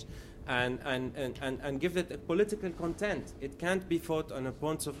change, and give it a political content. It can't be fought on a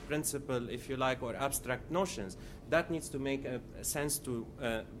points of principle, if you like, or abstract notions. That needs to make a sense to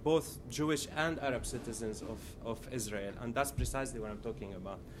both Jewish and Arab citizens of Israel, and that's precisely what I'm talking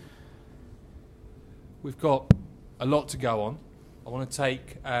about. We've got a lot to go on. I want to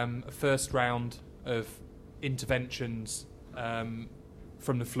take a first round of interventions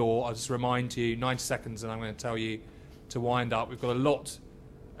from the floor. I'll just remind you, 90 seconds, and I'm going to tell you to wind up. We've got a lot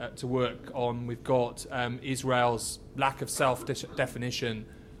to work on. We've got Israel's lack of self-definition.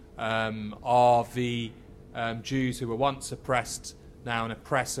 Are the Jews who were once oppressed now an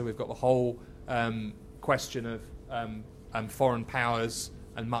oppressor? We've got the whole question of foreign powers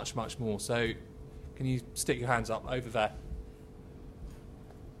and much, much more. So can you stick your hands up over there?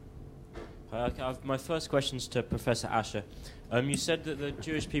 My first question is to Professor Asher. You said that the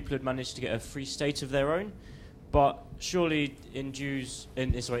Jewish people had managed to get a free state of their own, but surely in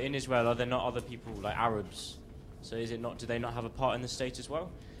Israel, are there not other people like Arabs? So is it not? Do they not have a part in the state as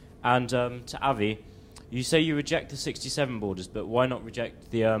well? And to Avi, you say you reject the 67 borders, but why not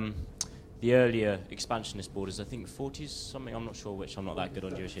reject the earlier expansionist borders? I think 40s something. I'm not sure which. I'm not that good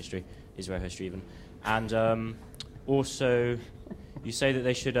on Jewish history, Israel history even. And also, you say that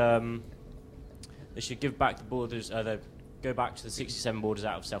they should give back the borders. Go back to the 67 borders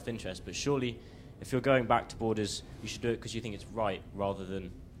out of self-interest, but surely, if you're going back to borders, you should do it because you think it's right rather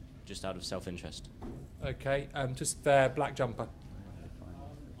than just out of self-interest. Okay, just there, black jumper.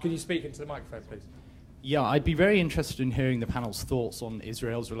 Can you speak into the microphone, please? Yeah, I'd be very interested in hearing the panel's thoughts on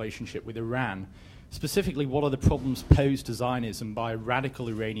Israel's relationship with Iran. Specifically, what are the problems posed to Zionism by a radical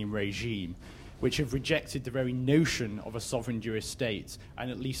Iranian regime, which have rejected the very notion of a sovereign Jewish state,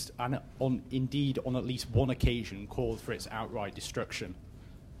 and indeed on at least one occasion called for its outright destruction?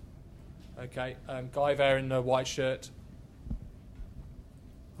 Okay, guy there in the white shirt.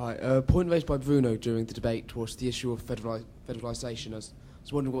 Hi, a point raised by Bruno during the debate was the issue of federalisation. I was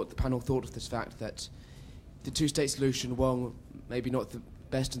wondering what the panel thought of this fact that the two-state solution, while maybe not the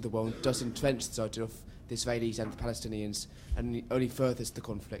best in the world, does entrench the side of the Israelis and the Palestinians and only furthers the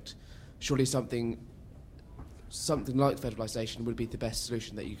conflict. Surely something like federalisation would be the best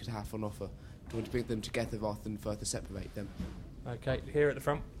solution that you could have on offer to bring them together rather than further separate them. Okay, here at the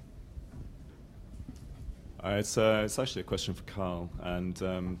front. It's actually a question for Karl.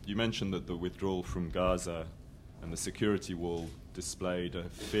 And you mentioned that the withdrawal from Gaza and the security wall displayed a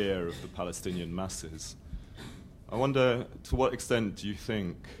fear of the Palestinian masses. I wonder, to what extent do you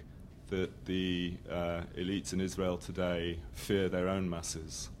think that the elites in Israel today fear their own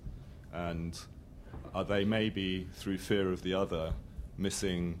masses? And are they maybe, through fear of the other,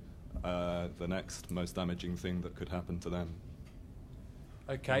 missing the next most damaging thing that could happen to them?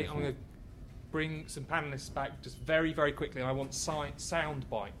 Okay, I'm going to bring some panellists back just very, very quickly. And I want sound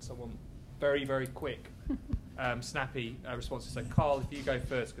bites. I want very, very quick, snappy responses. So, Karl, if you go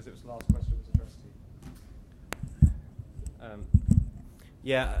first, because it was the last question was addressed to you.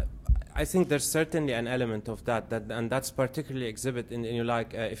 Yeah, I think there's certainly an element of that and that's particularly exhibited in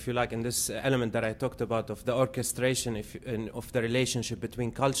if you like, in this element that I talked about of the orchestration of the relationship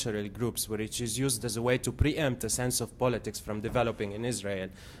between cultural groups, which is used as a way to preempt a sense of politics from developing in Israel.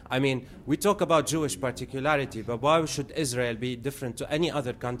 I mean, we talk about Jewish particularity, but why should Israel be different to any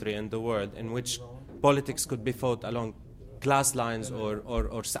other country in the world in which politics could be fought along class lines or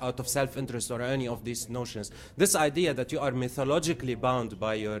out of self-interest or any of these notions. This idea that you are mythologically bound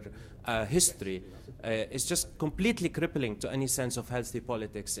by your history is just completely crippling to any sense of healthy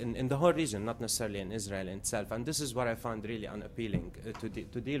politics in the whole region, not necessarily in Israel itself. And this is what I found really unappealing to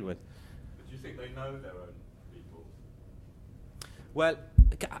deal with. But do you think they know their own people? Well,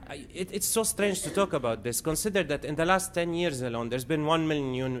 it's so strange to talk about this. Consider that in the last 10 years alone, there's been 1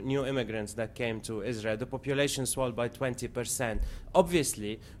 million new immigrants that came to Israel. The population swelled by 20%.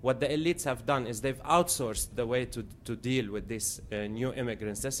 Obviously, what the elites have done is they've outsourced the way to deal with these new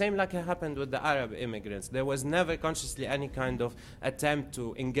immigrants. The same like it happened with the Arab immigrants. There was never consciously any kind of attempt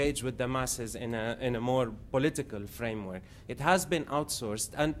to engage with the masses in a more political framework. It has been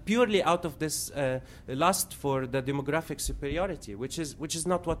outsourced, and purely out of this lust for the demographic superiority, which is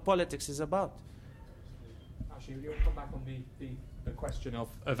not what politics is about. Actually, you'll come back on the question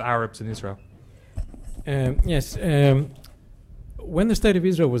of Arabs in Israel. Yes. When the State of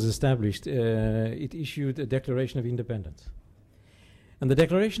Israel was established, it issued a Declaration of Independence. And the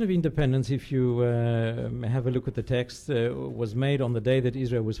Declaration of Independence, if you have a look at the text, was made on the day that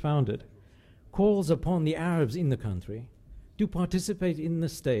Israel was founded, calls upon the Arabs in the country to participate in the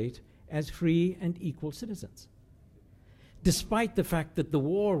state as free and equal citizens, despite the fact that the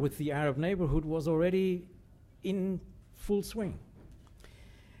war with the Arab neighborhood was already in full swing.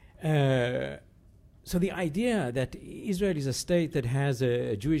 So the idea that Israel is a state that has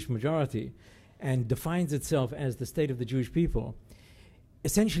a Jewish majority and defines itself as the state of the Jewish people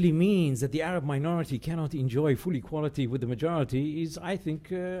essentially means that the Arab minority cannot enjoy full equality with the majority is, I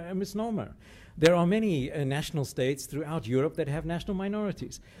think, a misnomer. There are many national states throughout Europe that have national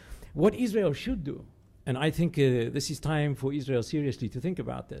minorities. What Israel should do, and I think this is time for Israel seriously to think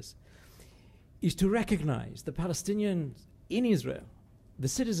about this, is to recognize the Palestinians in Israel, the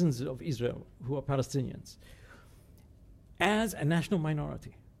citizens of Israel who are Palestinians, as a national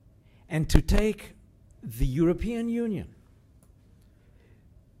minority, and to take the European Union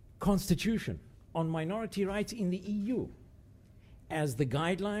Constitution on minority rights in the EU as the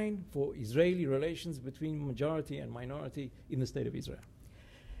guideline for Israeli relations between majority and minority in the State of Israel.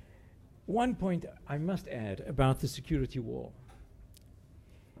 One point I must add about the security wall.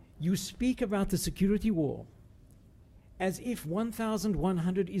 You speak about the security wall as if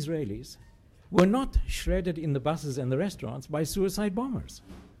 1,100 Israelis were not shredded in the buses and the restaurants by suicide bombers.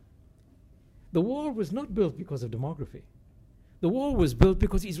 The wall was not built because of demography. The wall was built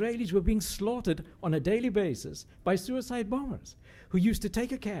because Israelis were being slaughtered on a daily basis by suicide bombers who used to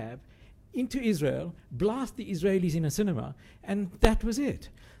take a cab into Israel, blast the Israelis in a cinema, and that was it.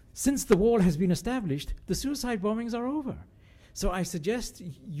 Since the wall has been established, the suicide bombings are over. So I suggest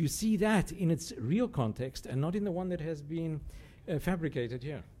you see that in its real context and not in the one that has been fabricated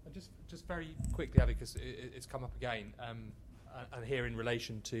here. Just very quickly, Avi, because it's come up again, and here in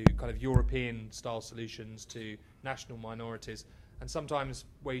relation to kind of European-style solutions to national minorities, and sometimes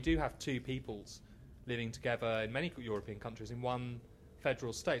where you do have two peoples living together in many European countries in one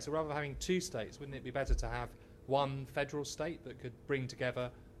federal state. So rather than having two states, wouldn't it be better to have one federal state that could bring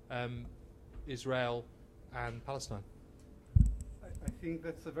together Israel and Palestine? I think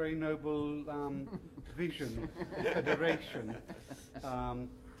that's a very noble vision, federation,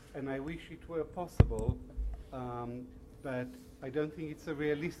 and I wish it were possible, but I don't think it's a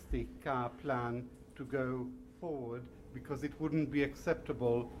realistic plan to go forward, because it wouldn't be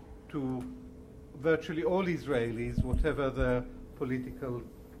acceptable to virtually all Israelis, whatever their political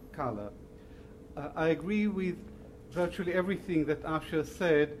color. I agree with virtually everything that Asher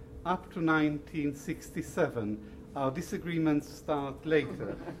said up to 1967. Our disagreements start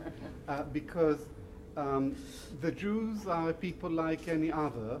later, because the Jews are a people like any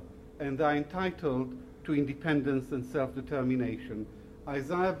other, and are entitled to independence and self-determination.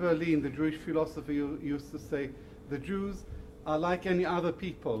 Isaiah Berlin, the Jewish philosopher, used to say, the Jews are like any other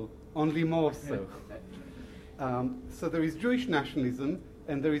people, only more so. So there is Jewish nationalism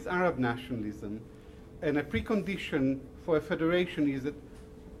and there is Arab nationalism. And a precondition for a federation is that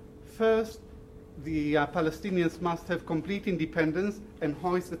first, the Palestinians must have complete independence and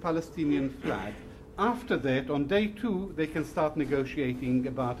hoist the Palestinian flag. After that, on day 2, they can start negotiating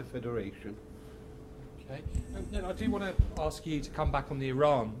about a federation. Okay. And I do want to ask you to come back on the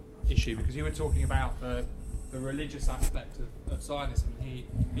Iran issue, because you were talking about the religious aspect of Zionism. Here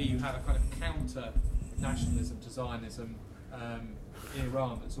you have a kind of counter-nationalism to Zionism in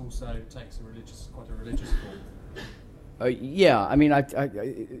Iran that's also takes quite a religious form. Yeah, I mean,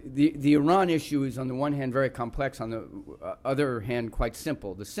 the Iran issue is on the one hand very complex, on the other hand quite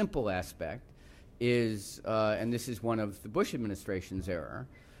simple. The simple aspect is, and this is one of the Bush administration's error,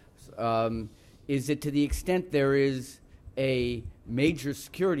 is that to the extent there is a major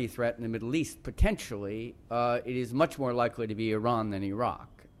security threat in the Middle East, potentially, it is much more likely to be Iran than Iraq.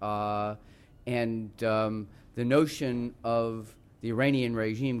 The notion of the Iranian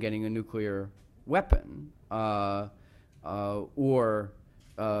regime getting a nuclear weapon, or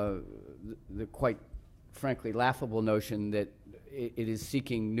the quite frankly laughable notion that it is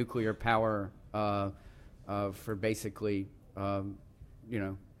seeking nuclear power for basically,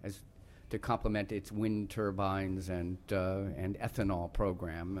 as to complement its wind turbines and ethanol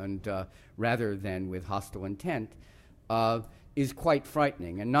program, and rather than with hostile intent, is quite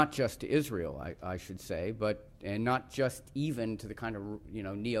frightening, and not just to Israel, I should say, and not just even to the kind of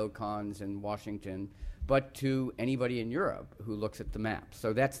neocons in Washington, but to anybody in Europe who looks at the map.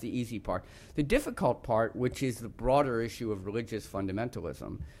 So that's the easy part. The difficult part, which is the broader issue of religious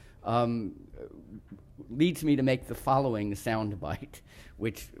fundamentalism, leads me to make the following soundbite,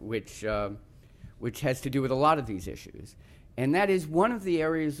 which has to do with a lot of these issues. And that is, one of the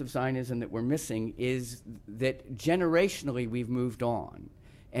areas of Zionism that we're missing is that generationally we've moved on.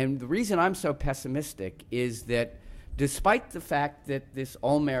 And the reason I'm so pessimistic is that despite the fact that this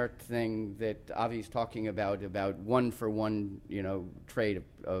all-merit thing that Avi's talking about one-for-one, trade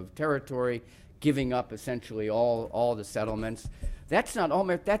of territory, giving up essentially all the settlements, that's not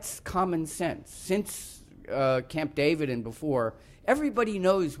all-merit, that's common sense. Since Camp David and before, everybody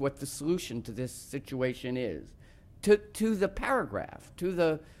knows what the solution to this situation is. To the paragraph, to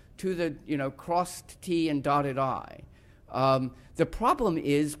the crossed T and dotted I. The problem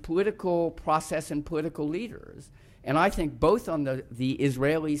is political process and political leaders. And I think both on the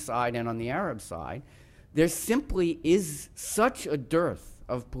Israeli side and on the Arab side, there simply is such a dearth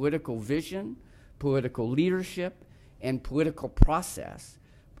of political vision, political leadership, and political process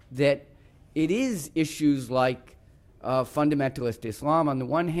that it is issues like fundamentalist Islam on the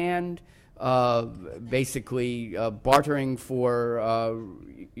one hand, basically bartering for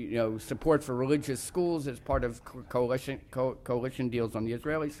support for religious schools as part of coalition deals on the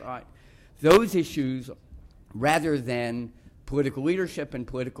Israeli side. Those issues, rather than political leadership and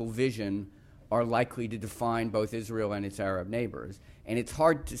political vision, are likely to define both Israel and its Arab neighbors. And it's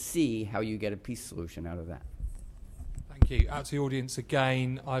hard to see how you get a peace solution out of that. Thank you. Out to the audience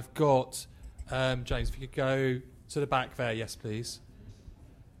again. I've got, James, if you could go to the back there. Yes, please.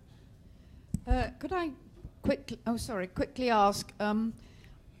 Could I quickly ask, on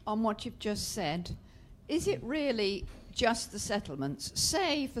what you've just said, is it really just the settlements?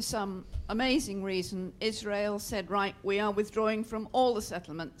 Say, for some amazing reason, Israel said, right, we are withdrawing from all the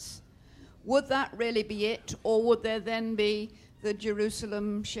settlements. Would that really be it, or would there then be the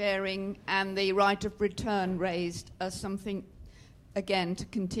Jerusalem sharing and the right of return raised as something, again, to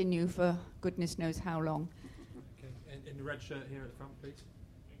continue for goodness knows how long? Okay. In the red shirt here at the front, please.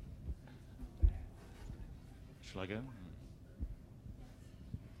 Shall I go?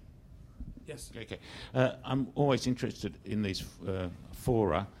 Yes. Okay. I'm always interested in these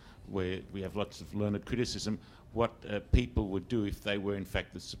fora where we have lots of learned criticism, what people would do if they were in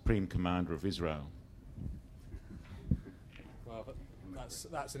fact the supreme commander of Israel. Well,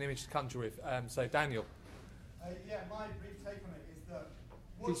 that's an image to conjure with. So, Daniel. Yeah, my brief take on it is that...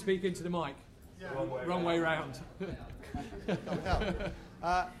 Can you speak into the mic? Yeah. Wrong way round.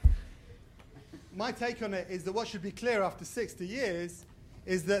 My take on it is that what should be clear after 60 years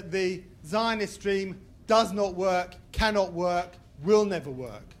is that the Zionist stream does not work, cannot work, will never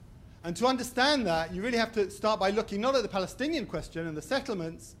work. And to understand that, you really have to start by looking not at the Palestinian question and the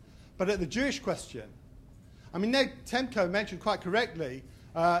settlements, but at the Jewish question. I mean, Ned Temko mentioned quite correctly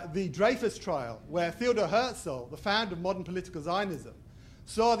the Dreyfus trial, where Theodor Herzl, the founder of modern political Zionism,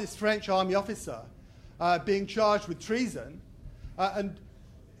 saw this French army officer being charged with treason, and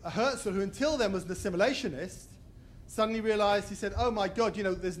Herzl, who until then was an assimilationist, suddenly realized, he said, oh my God,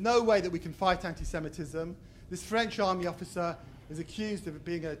 there's no way that we can fight anti-Semitism. This French army officer is accused of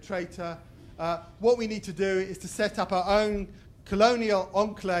being a traitor. What we need to do is to set up our own colonial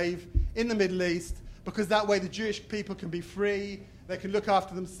enclave in the Middle East, because that way the Jewish people can be free, they can look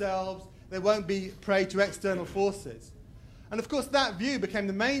after themselves, they won't be prey to external forces. And of course that view became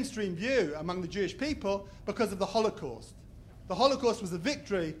the mainstream view among the Jewish people because of the Holocaust. The Holocaust was a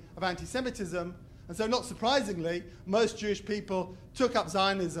victory of anti-Semitism, and so not surprisingly, most Jewish people took up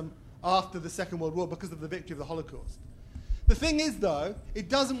Zionism after the Second World War because of the victory of the Holocaust. The thing is, though, it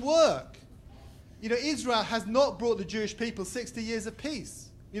doesn't work. Israel has not brought the Jewish people 60 years of peace.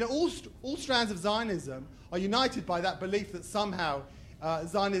 All strands of Zionism are united by that belief that somehow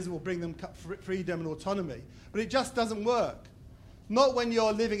Zionism will bring them freedom and autonomy. But it just doesn't work. Not when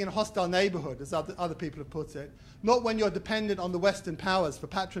you're living in a hostile neighborhood, as other people have put it. Not when you're dependent on the Western powers for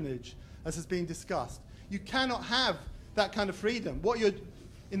patronage, as has been discussed. You cannot have that kind of freedom.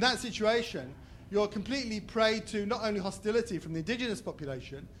 In that situation, you're completely prey to not only hostility from the indigenous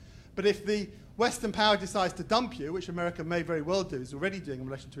population, but if the Western power decides to dump you, which America may very well do, is already doing in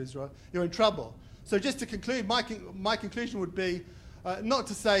relation to Israel, you're in trouble. So just to conclude, my conclusion would be not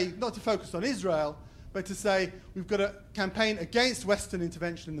to focus on Israel, but to say we've got to campaign against Western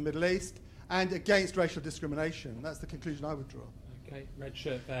intervention in the Middle East and against racial discrimination. That's the conclusion I would draw. Okay, red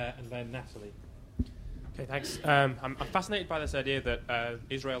shirt there, and then Natalie. Okay, thanks. I'm fascinated by this idea that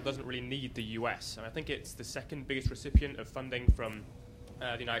Israel doesn't really need the US, and I think it's the second biggest recipient of funding from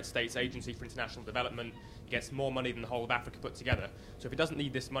the United States Agency for International Development. It gets more money than the whole of Africa put together. So if it doesn't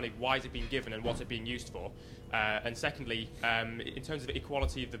need this money, why is it being given and what's it being used for? And secondly, in terms of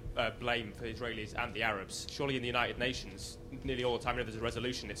equality of the blame for the Israelis and the Arabs, surely in the United Nations, nearly all the time whenever there's a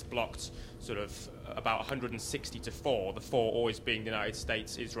resolution, it's blocked sort of about 160 to 4, the 4 always being the United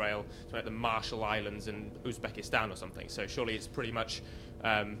States, Israel, like the Marshall Islands and Uzbekistan or something. So surely it's pretty much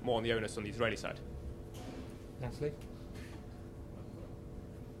more on the onus on the Israeli side. Natalie?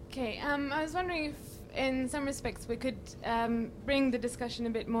 Okay, I was wondering if in some respects we could bring the discussion a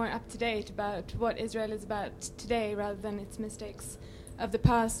bit more up to date about what Israel is about today rather than its mistakes of the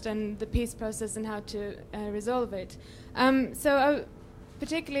past and the peace process and how to resolve it.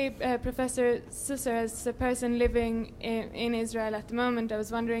 Particularly Professor Susser, as a person living in Israel at the moment, I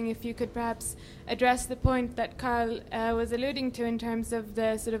was wondering if you could perhaps address the point that Karl was alluding to in terms of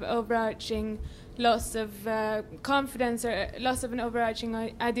the sort of overarching loss of confidence or loss of an overarching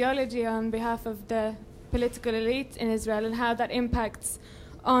ideology on behalf of the political elite in Israel, and how that impacts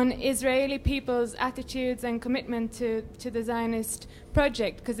on Israeli people's attitudes and commitment to the Zionist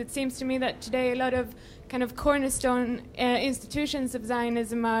project. Because it seems to me that today a lot of kind of cornerstone institutions of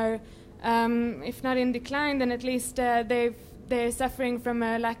Zionism are, if not in decline, then at least they're suffering from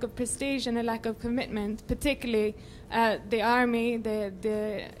a lack of prestige and a lack of commitment, particularly the army,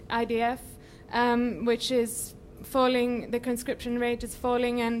 the IDF, which is falling, the conscription rate is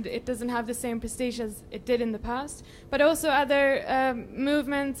falling, and it doesn't have the same prestige as it did in the past. But also other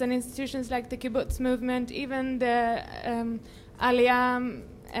movements and institutions like the kibbutz movement, even the Aliyah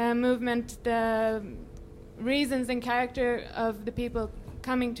movement, the reasons and character of the people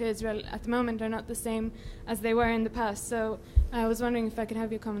coming to Israel at the moment are not the same as they were in the past. So I was wondering if I could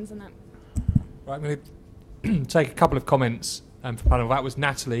have your comments on that. Right, I'm going to take a couple of comments for the panel. That was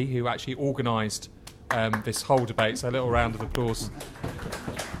Natalie, who actually organised this whole debate, so a little round of applause.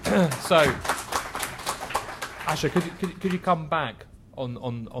 So, Asha, could you come back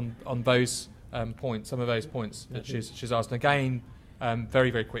on those points, some of those points that she's asked? And again,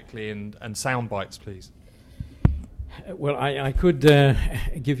 very, very quickly, and sound bites, please. Well, I could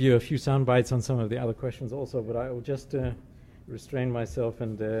give you a few sound bites on some of the other questions also, but I will just restrain myself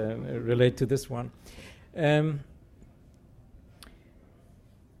and relate to this one.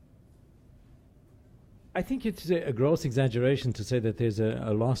 I think it's a gross exaggeration to say that there's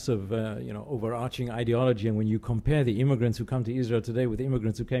a loss of overarching ideology, and when you compare the immigrants who come to Israel today with the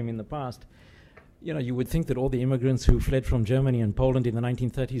immigrants who came in the past, you would think that all the immigrants who fled from Germany and Poland in the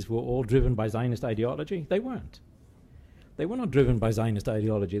 1930s were all driven by Zionist ideology. They weren't. They were not driven by Zionist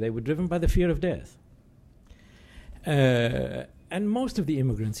ideology. They were driven by the fear of death. And most of the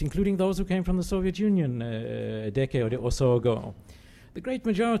immigrants, including those who came from the Soviet Union a decade or so ago, the great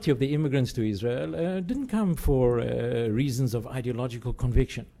majority of the immigrants to Israel didn't come for reasons of ideological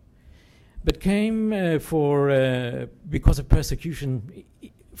conviction, but came because of persecution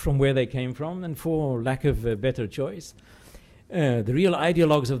from where they came from and for lack of a better choice. The real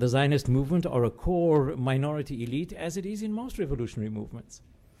ideologues of the Zionist movement are a core minority elite, as it is in most revolutionary movements.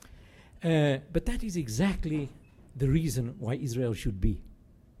 But that is exactly the reason why Israel should be.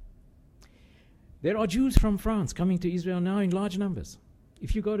 There are Jews from France coming to Israel now in large numbers.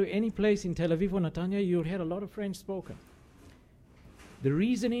 If you go to any place in Tel Aviv or Netanya, you'll hear a lot of French spoken. The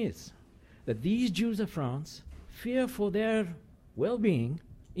reason is that these Jews of France fear for their well-being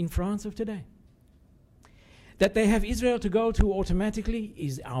in France of today. That they have Israel to go to automatically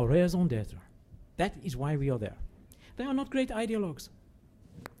is our raison d'etre. That is why we are there. They are not great ideologues.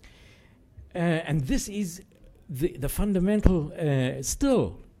 And this is the fundamental,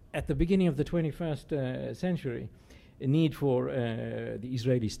 still at the beginning of the 21st century, a need for the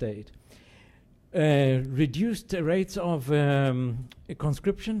Israeli state. Reduced rates of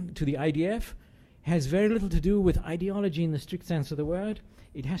conscription to the IDF has very little to do with ideology in the strict sense of the word.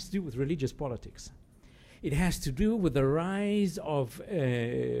 It has to do with religious politics. It has to do with the rise of,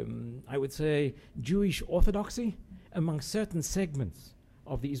 I would say, Jewish orthodoxy among certain segments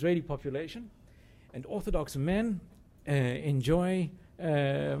of the Israeli population. And Orthodox men enjoy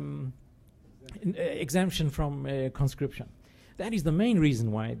exemption from conscription. That is the main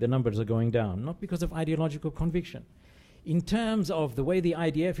reason why the numbers are going down, not because of ideological conviction. In terms of the way the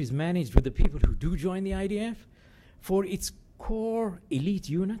IDF is managed with the people who do join the IDF, for its core elite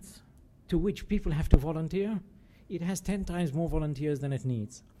units to which people have to volunteer, it has 10 times more volunteers than it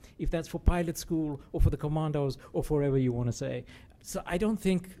needs. If that's for pilot school or for the commandos or for whatever you want to say. So I don't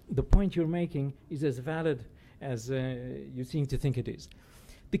think the point you're making is as valid as you seem to think it is.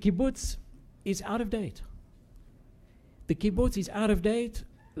 The kibbutz is out of date. The kibbutz is out of date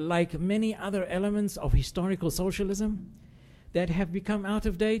like many other elements of historical socialism that have become out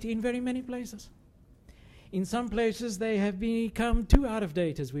of date in very many places. In some places they have become too out of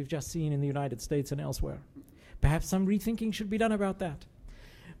date, as we've just seen in the United States and elsewhere. Perhaps some rethinking should be done about that.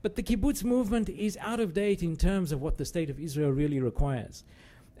 But the kibbutz movement is out of date in terms of what the state of Israel really requires.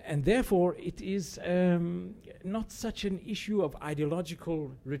 And therefore, it is not such an issue of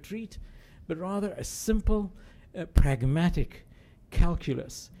ideological retreat, but rather a simple, pragmatic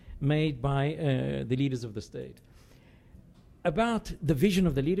calculus made by the leaders of the state. About the vision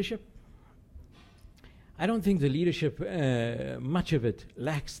of the leadership, I don't think the leadership, much of it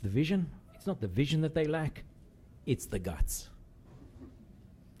lacks the vision. It's not the vision that they lack, it's the guts.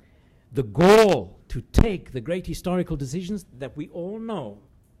 The goal to take the great historical decisions that we all know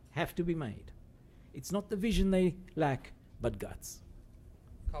have to be made. It's not the vision they lack, but guts.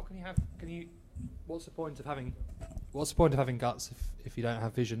 Carl, what's the point of having guts if you don't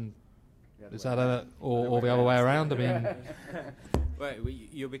have vision? Is that or the other way around? I mean, well,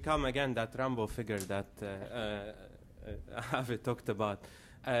 you become again that Rambo figure that Avi talked about.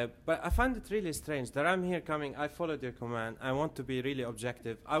 But I find it really strange that I'm here coming, I followed your command, I want to be really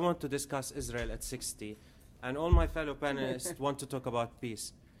objective, I want to discuss Israel at 60, and all my fellow panelists want to talk about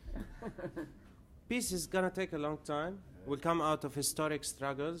peace. Peace is going to take a long time. We'll come out of historic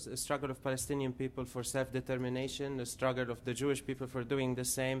struggles, a struggle of Palestinian people for self-determination, a struggle of the Jewish people for doing the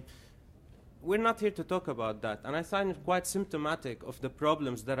same. We're not here to talk about that, and I find it quite symptomatic of the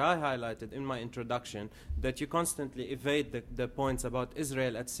problems that I highlighted in my introduction, that you constantly evade the points about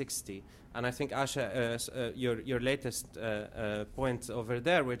Israel at 60. And I think, Asha, your latest points over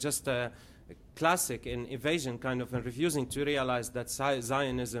there were just classic in evasion, kind of, and refusing to realize that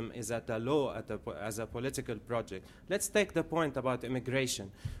Zionism is at a low as a political project. Let's take the point about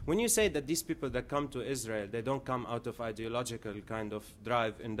immigration. When you say that these people that come to Israel, they don't come out of ideological kind of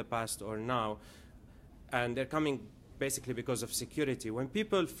drive in the past or now, and they're coming basically because of security. When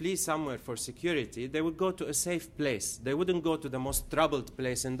people flee somewhere for security, they would go to a safe place. They wouldn't go to the most troubled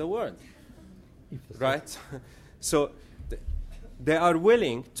place in the world, right? So they are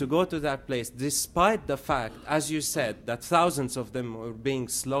willing to go to that place despite the fact, as you said, that thousands of them were being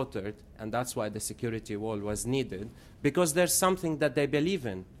slaughtered, and that's why the security wall was needed, because there's something that they believe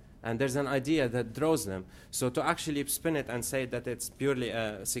in, and there's an idea that draws them. So to actually spin it and say that it's purely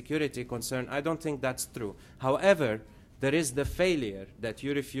a security concern, I don't think that's true. However, there is the failure that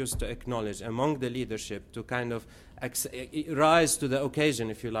you refuse to acknowledge among the leadership to kind of rise to the occasion,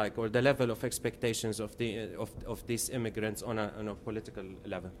 if you like, or the level of expectations of these immigrants on a political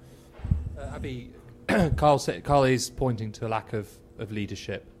level. Avi, Karl is pointing to a lack of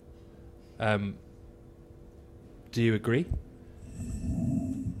leadership. Do you agree?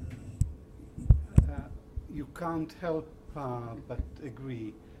 You can't help but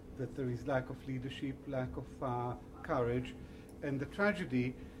agree that there is lack of leadership, lack of courage, and the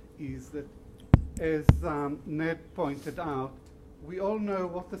tragedy is that, as Ned pointed out, we all know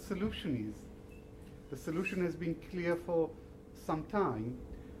what the solution is. The solution has been clear for some time,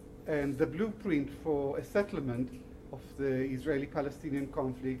 and the blueprint for a settlement of the Israeli-Palestinian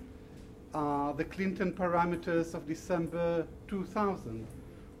conflict are the Clinton parameters of December 2000,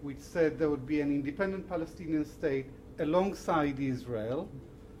 which said there would be an independent Palestinian state alongside Israel,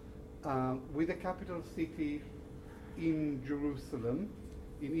 with a capital city in Jerusalem,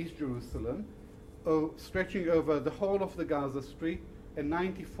 in East Jerusalem, stretching over the whole of the Gaza Strip and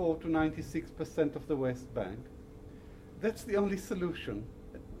 94 to 96% of the West Bank. That's the only solution.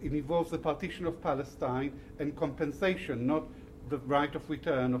 It involves the partition of Palestine and compensation, not the right of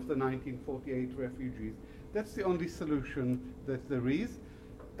return of the 1948 refugees. That's the only solution that there is,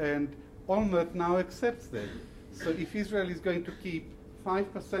 and Olmert now accepts that. So if Israel is going to keep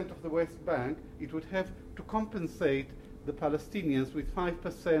 5% of the West Bank, it would have to compensate the Palestinians with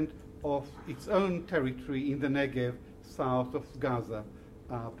 5% of its own territory in the Negev, south of Gaza,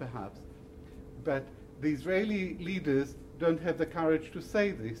 perhaps. But the Israeli leaders don't have the courage to say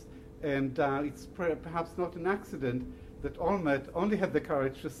this, and it's perhaps not an accident that Olmert only had the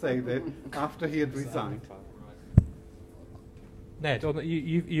courage to say that after he had resigned. Ned,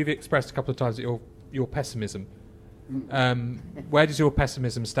 you've expressed a couple of times that your pessimism. Where does your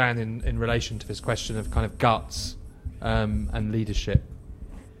pessimism stand in relation to this question of kind of guts and leadership?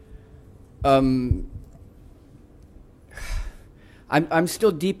 I'm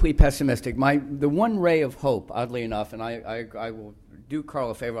still deeply pessimistic. The one ray of hope, oddly enough, and I will do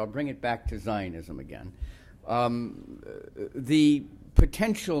Karl a favor, I'll bring it back to Zionism again. The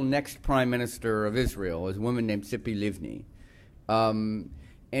potential next prime minister of Israel is a woman named Tzipi Livni.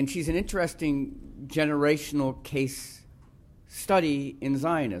 And she's an interesting generational case study in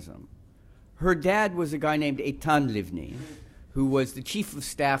Zionism. Her dad was a guy named Eitan Livni, who was the chief of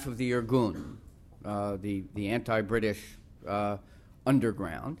staff of the Irgun, the anti-British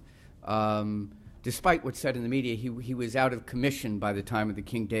underground. Despite what's said in the media, he was out of commission by the time of the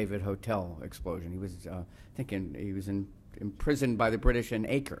King David Hotel explosion. He was, he was imprisoned by the British in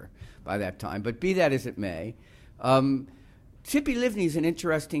Acre by that time. But be that as it may, Tzipi Livni is an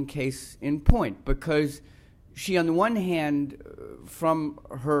interesting case in point because she, on the one hand, from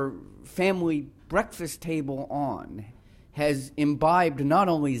her family breakfast table on, has imbibed not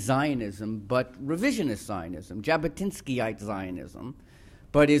only Zionism, but revisionist Zionism, Jabotinskyite Zionism,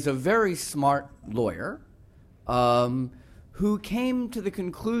 but is a very smart lawyer who came to the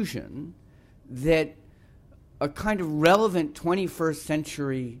conclusion that a kind of relevant 21st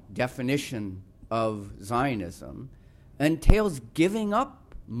century definition of Zionism entails giving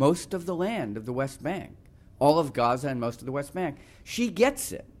up most of the land of the West Bank, all of Gaza and most of the West Bank. She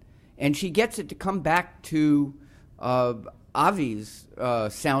gets it, and she gets it to come back to Avi's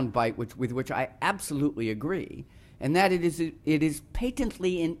soundbite, with which I absolutely agree, and that it is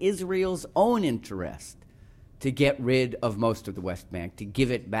patently in Israel's own interest to get rid of most of the West Bank, to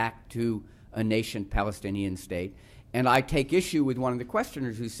give it back to a nation Palestinian state. And I take issue with one of the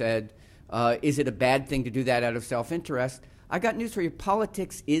questioners who said, is it a bad thing to do that out of self-interest? I got news for you.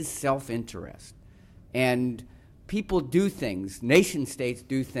 Politics is self-interest. And people do things, nation-states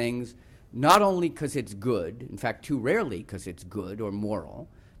do things, not only because it's good, in fact, too rarely because it's good or moral,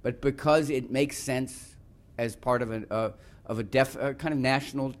 but because it makes sense as part of a kind of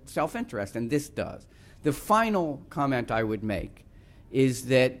national self-interest, and this does. The final comment I would make is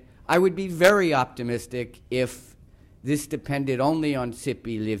that I would be very optimistic if this depended only on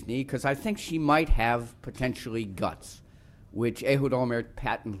Tzipi Livni, because I think she might have potentially guts, which Ehud Olmert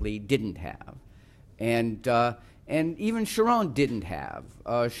patently didn't have. And even Sharon didn't have.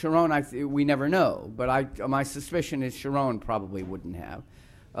 Sharon, we never know, but my suspicion is Sharon probably wouldn't have.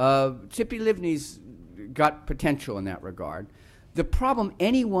 Tzipi Livni's got potential in that regard. The problem,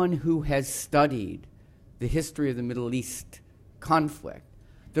 anyone who has studied the history of the Middle East conflict,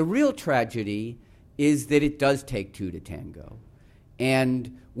 the real tragedy is that it does take two to tango.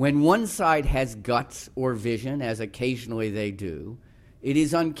 And when one side has guts or vision, as occasionally they do, it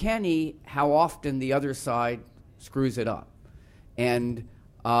is uncanny how often the other side screws it up. And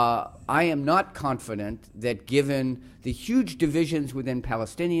I am not confident that given the huge divisions within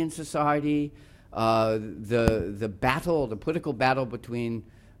Palestinian society, the political battle between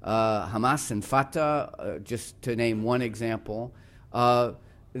Hamas and Fatah, just to name one example,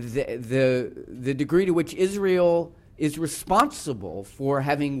 the degree to which Israel is responsible for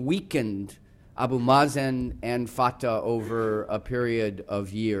having weakened Abu Mazen and Fatah over a period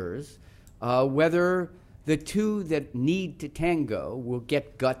of years, whether the two that need to tango will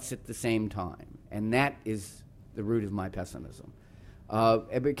get guts at the same time. And that is the root of my pessimism.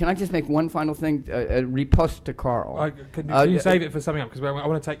 But can I just make one final thing? A riposte to Karl. Can you save it for something else? Because I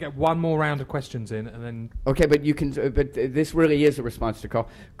want to get one more round of questions in, and then. Okay, but you can. But this really is a response to Karl.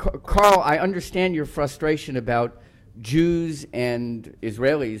 Karl, I understand your frustration about Jews and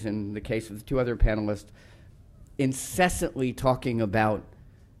Israelis, in the case of the two other panelists, incessantly talking about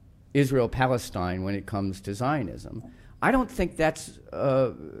Israel-Palestine when it comes to Zionism. I don't think that's.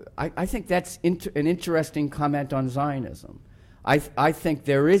 I think that's an interesting comment on Zionism. I think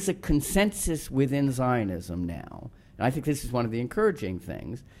there is a consensus within Zionism now, and I think this is one of the encouraging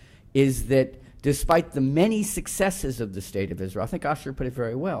things, is that despite the many successes of the State of Israel, I think Asher put it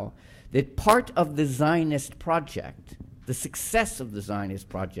very well, that part of the Zionist project, the success of the Zionist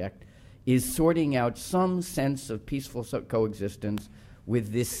project, is sorting out some sense of peaceful coexistence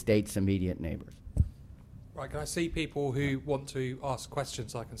with this state's immediate neighbors. Right, can I see people who want to ask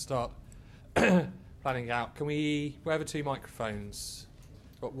questions? I can start planning out. Can we have two microphones?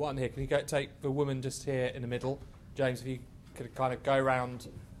 Got one here. Can you take the woman just here in the middle? James, if you could kind of go round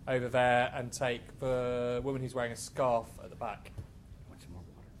over there and take the woman who's wearing a scarf at the back. Want some more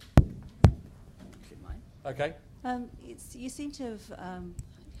water? Is it mine? Okay. You seem to have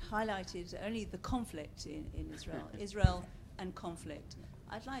highlighted only the conflict in Israel. Israel and conflict.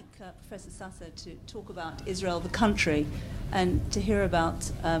 I'd like Professor Sasser to talk about Israel, the country, and to hear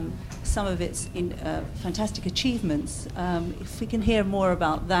about some of its fantastic achievements. If we can hear more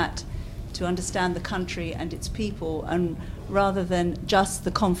about that, to understand the country and its people, and rather than just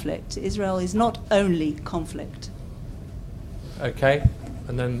the conflict. Israel is not only conflict. Okay,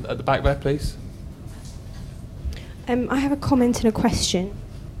 and then at the back there, please. I have a comment and a question.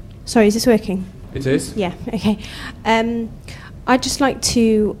 Sorry, is this working? It is. Yeah, okay. I'd just like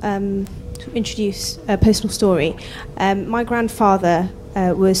to introduce a personal story. My grandfather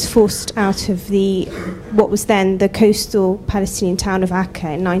was forced out of what was then the coastal Palestinian town of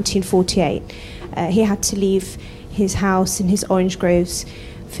Akka in 1948. He had to leave his house and his orange groves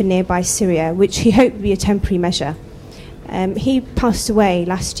for nearby Syria, which he hoped would be a temporary measure. He passed away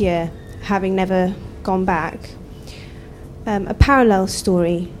last year, having never gone back. A parallel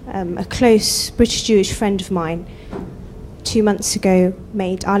story, a close British Jewish friend of mine 2 months ago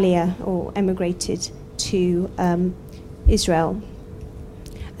made Aliyah, or emigrated to Israel.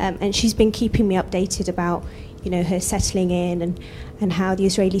 And she's been keeping me updated about, her settling in and how the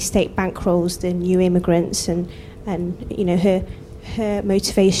Israeli state bankrolls the new immigrants and her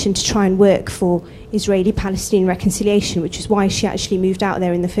motivation to try and work for Israeli-Palestinian reconciliation, which is why she actually moved out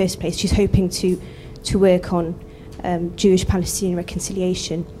there in the first place. She's hoping to work on Jewish-Palestinian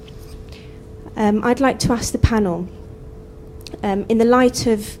reconciliation. I'd like to ask the panel, in the light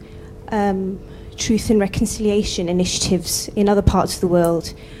of truth and reconciliation initiatives in other parts of the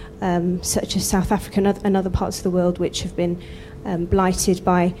world, such as South Africa and other parts of the world which have been blighted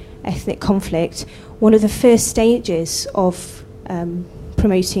by ethnic conflict, one of the first stages of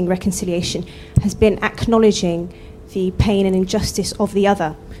promoting reconciliation has been acknowledging the pain and injustice of the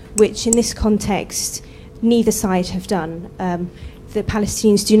other, which in this context neither side have done. The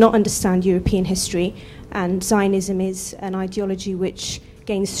Palestinians do not understand European history, and Zionism is an ideology which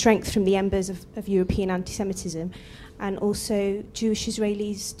gains strength from the embers of European anti-Semitism. And also, Jewish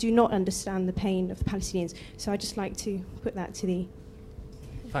Israelis do not understand the pain of the Palestinians. So I'd just like to put that to the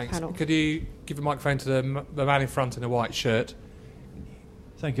panel. Could you give a microphone to the man in front in a white shirt?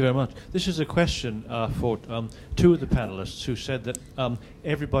 Thank you very much. This is a question for two of the panelists who said that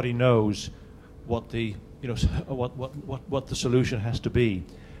everybody knows what the what the solution has to be.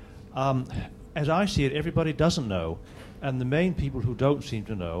 As I see it, everybody doesn't know, and the main people who don't seem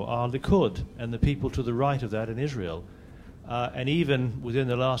to know are Likud and the people to the right of that in Israel. And even within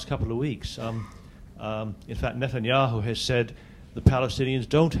the last couple of weeks, in fact, Netanyahu has said the Palestinians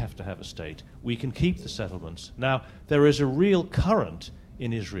don't have to have a state. We can keep the settlements. Now, there is a real current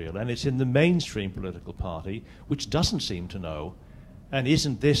in Israel, and it's in the mainstream political party, which doesn't seem to know. And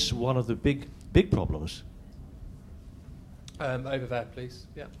isn't this one of the big problems? Over there, please.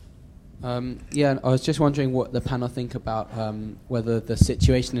 Yeah. Yeah, I was just wondering what the panel think about whether the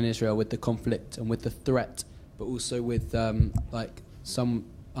situation in Israel with the conflict and with the threat, but also with like some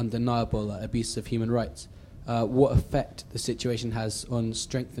undeniable abuse of human rights, what effect the situation has on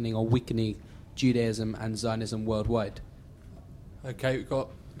strengthening or weakening Judaism and Zionism worldwide. Okay, we've got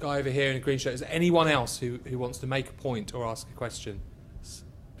a guy over here in a green shirt. Is there anyone else who wants to make a point or ask a question?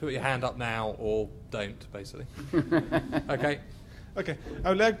 Put your hand up now or don't, basically. Okay. Okay, I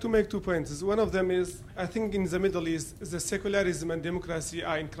would like to make 2 points. One of them is, I think in the Middle East, the secularism and democracy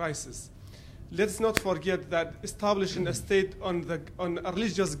are in crisis. Let's not forget that establishing a state on a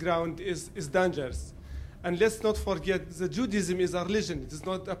religious ground is dangerous. And let's not forget that Judaism is a religion. It is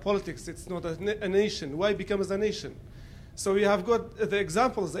not a politics. It's not a nation. Why become a nation? So we have got the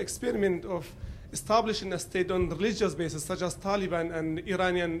examples, the experiment of establishing a state on religious basis, such as Taliban and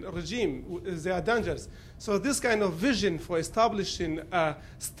Iranian regime. They are dangerous. So this kind of vision for establishing a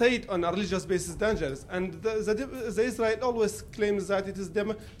state on a religious basis is dangerous. And the Israel always claims that it is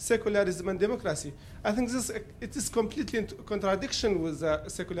secularism and democracy. I think it is completely in contradiction with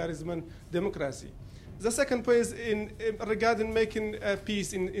secularism and democracy. The second point is regarding making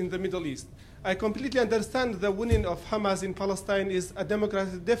peace in the Middle East. I completely understand the winning of Hamas in Palestine is a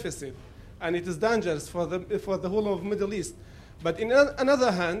democratic deficit, and it is dangerous for the whole of the Middle East. But in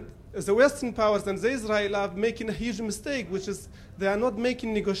another hand, the Western powers and the Israel are making a huge mistake, which is they are not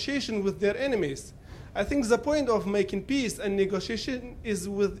making negotiation with their enemies. I think the point of making peace and negotiation is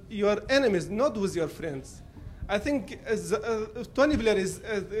with your enemies, not with your friends. I think Tony Blair is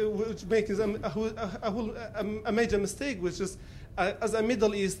which makes a major mistake, which is as a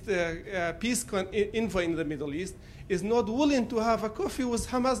Middle East peace envoy in the Middle East, is not willing to have a coffee with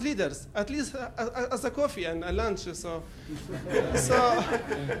Hamas leaders, at least as a coffee and a lunch. So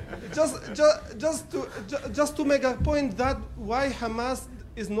just to make a point that why Hamas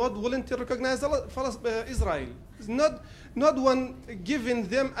is not willing to recognize Israel. It's not one giving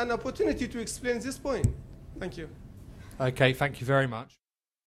them an opportunity to explain this point. Thank you. Okay, thank you very much.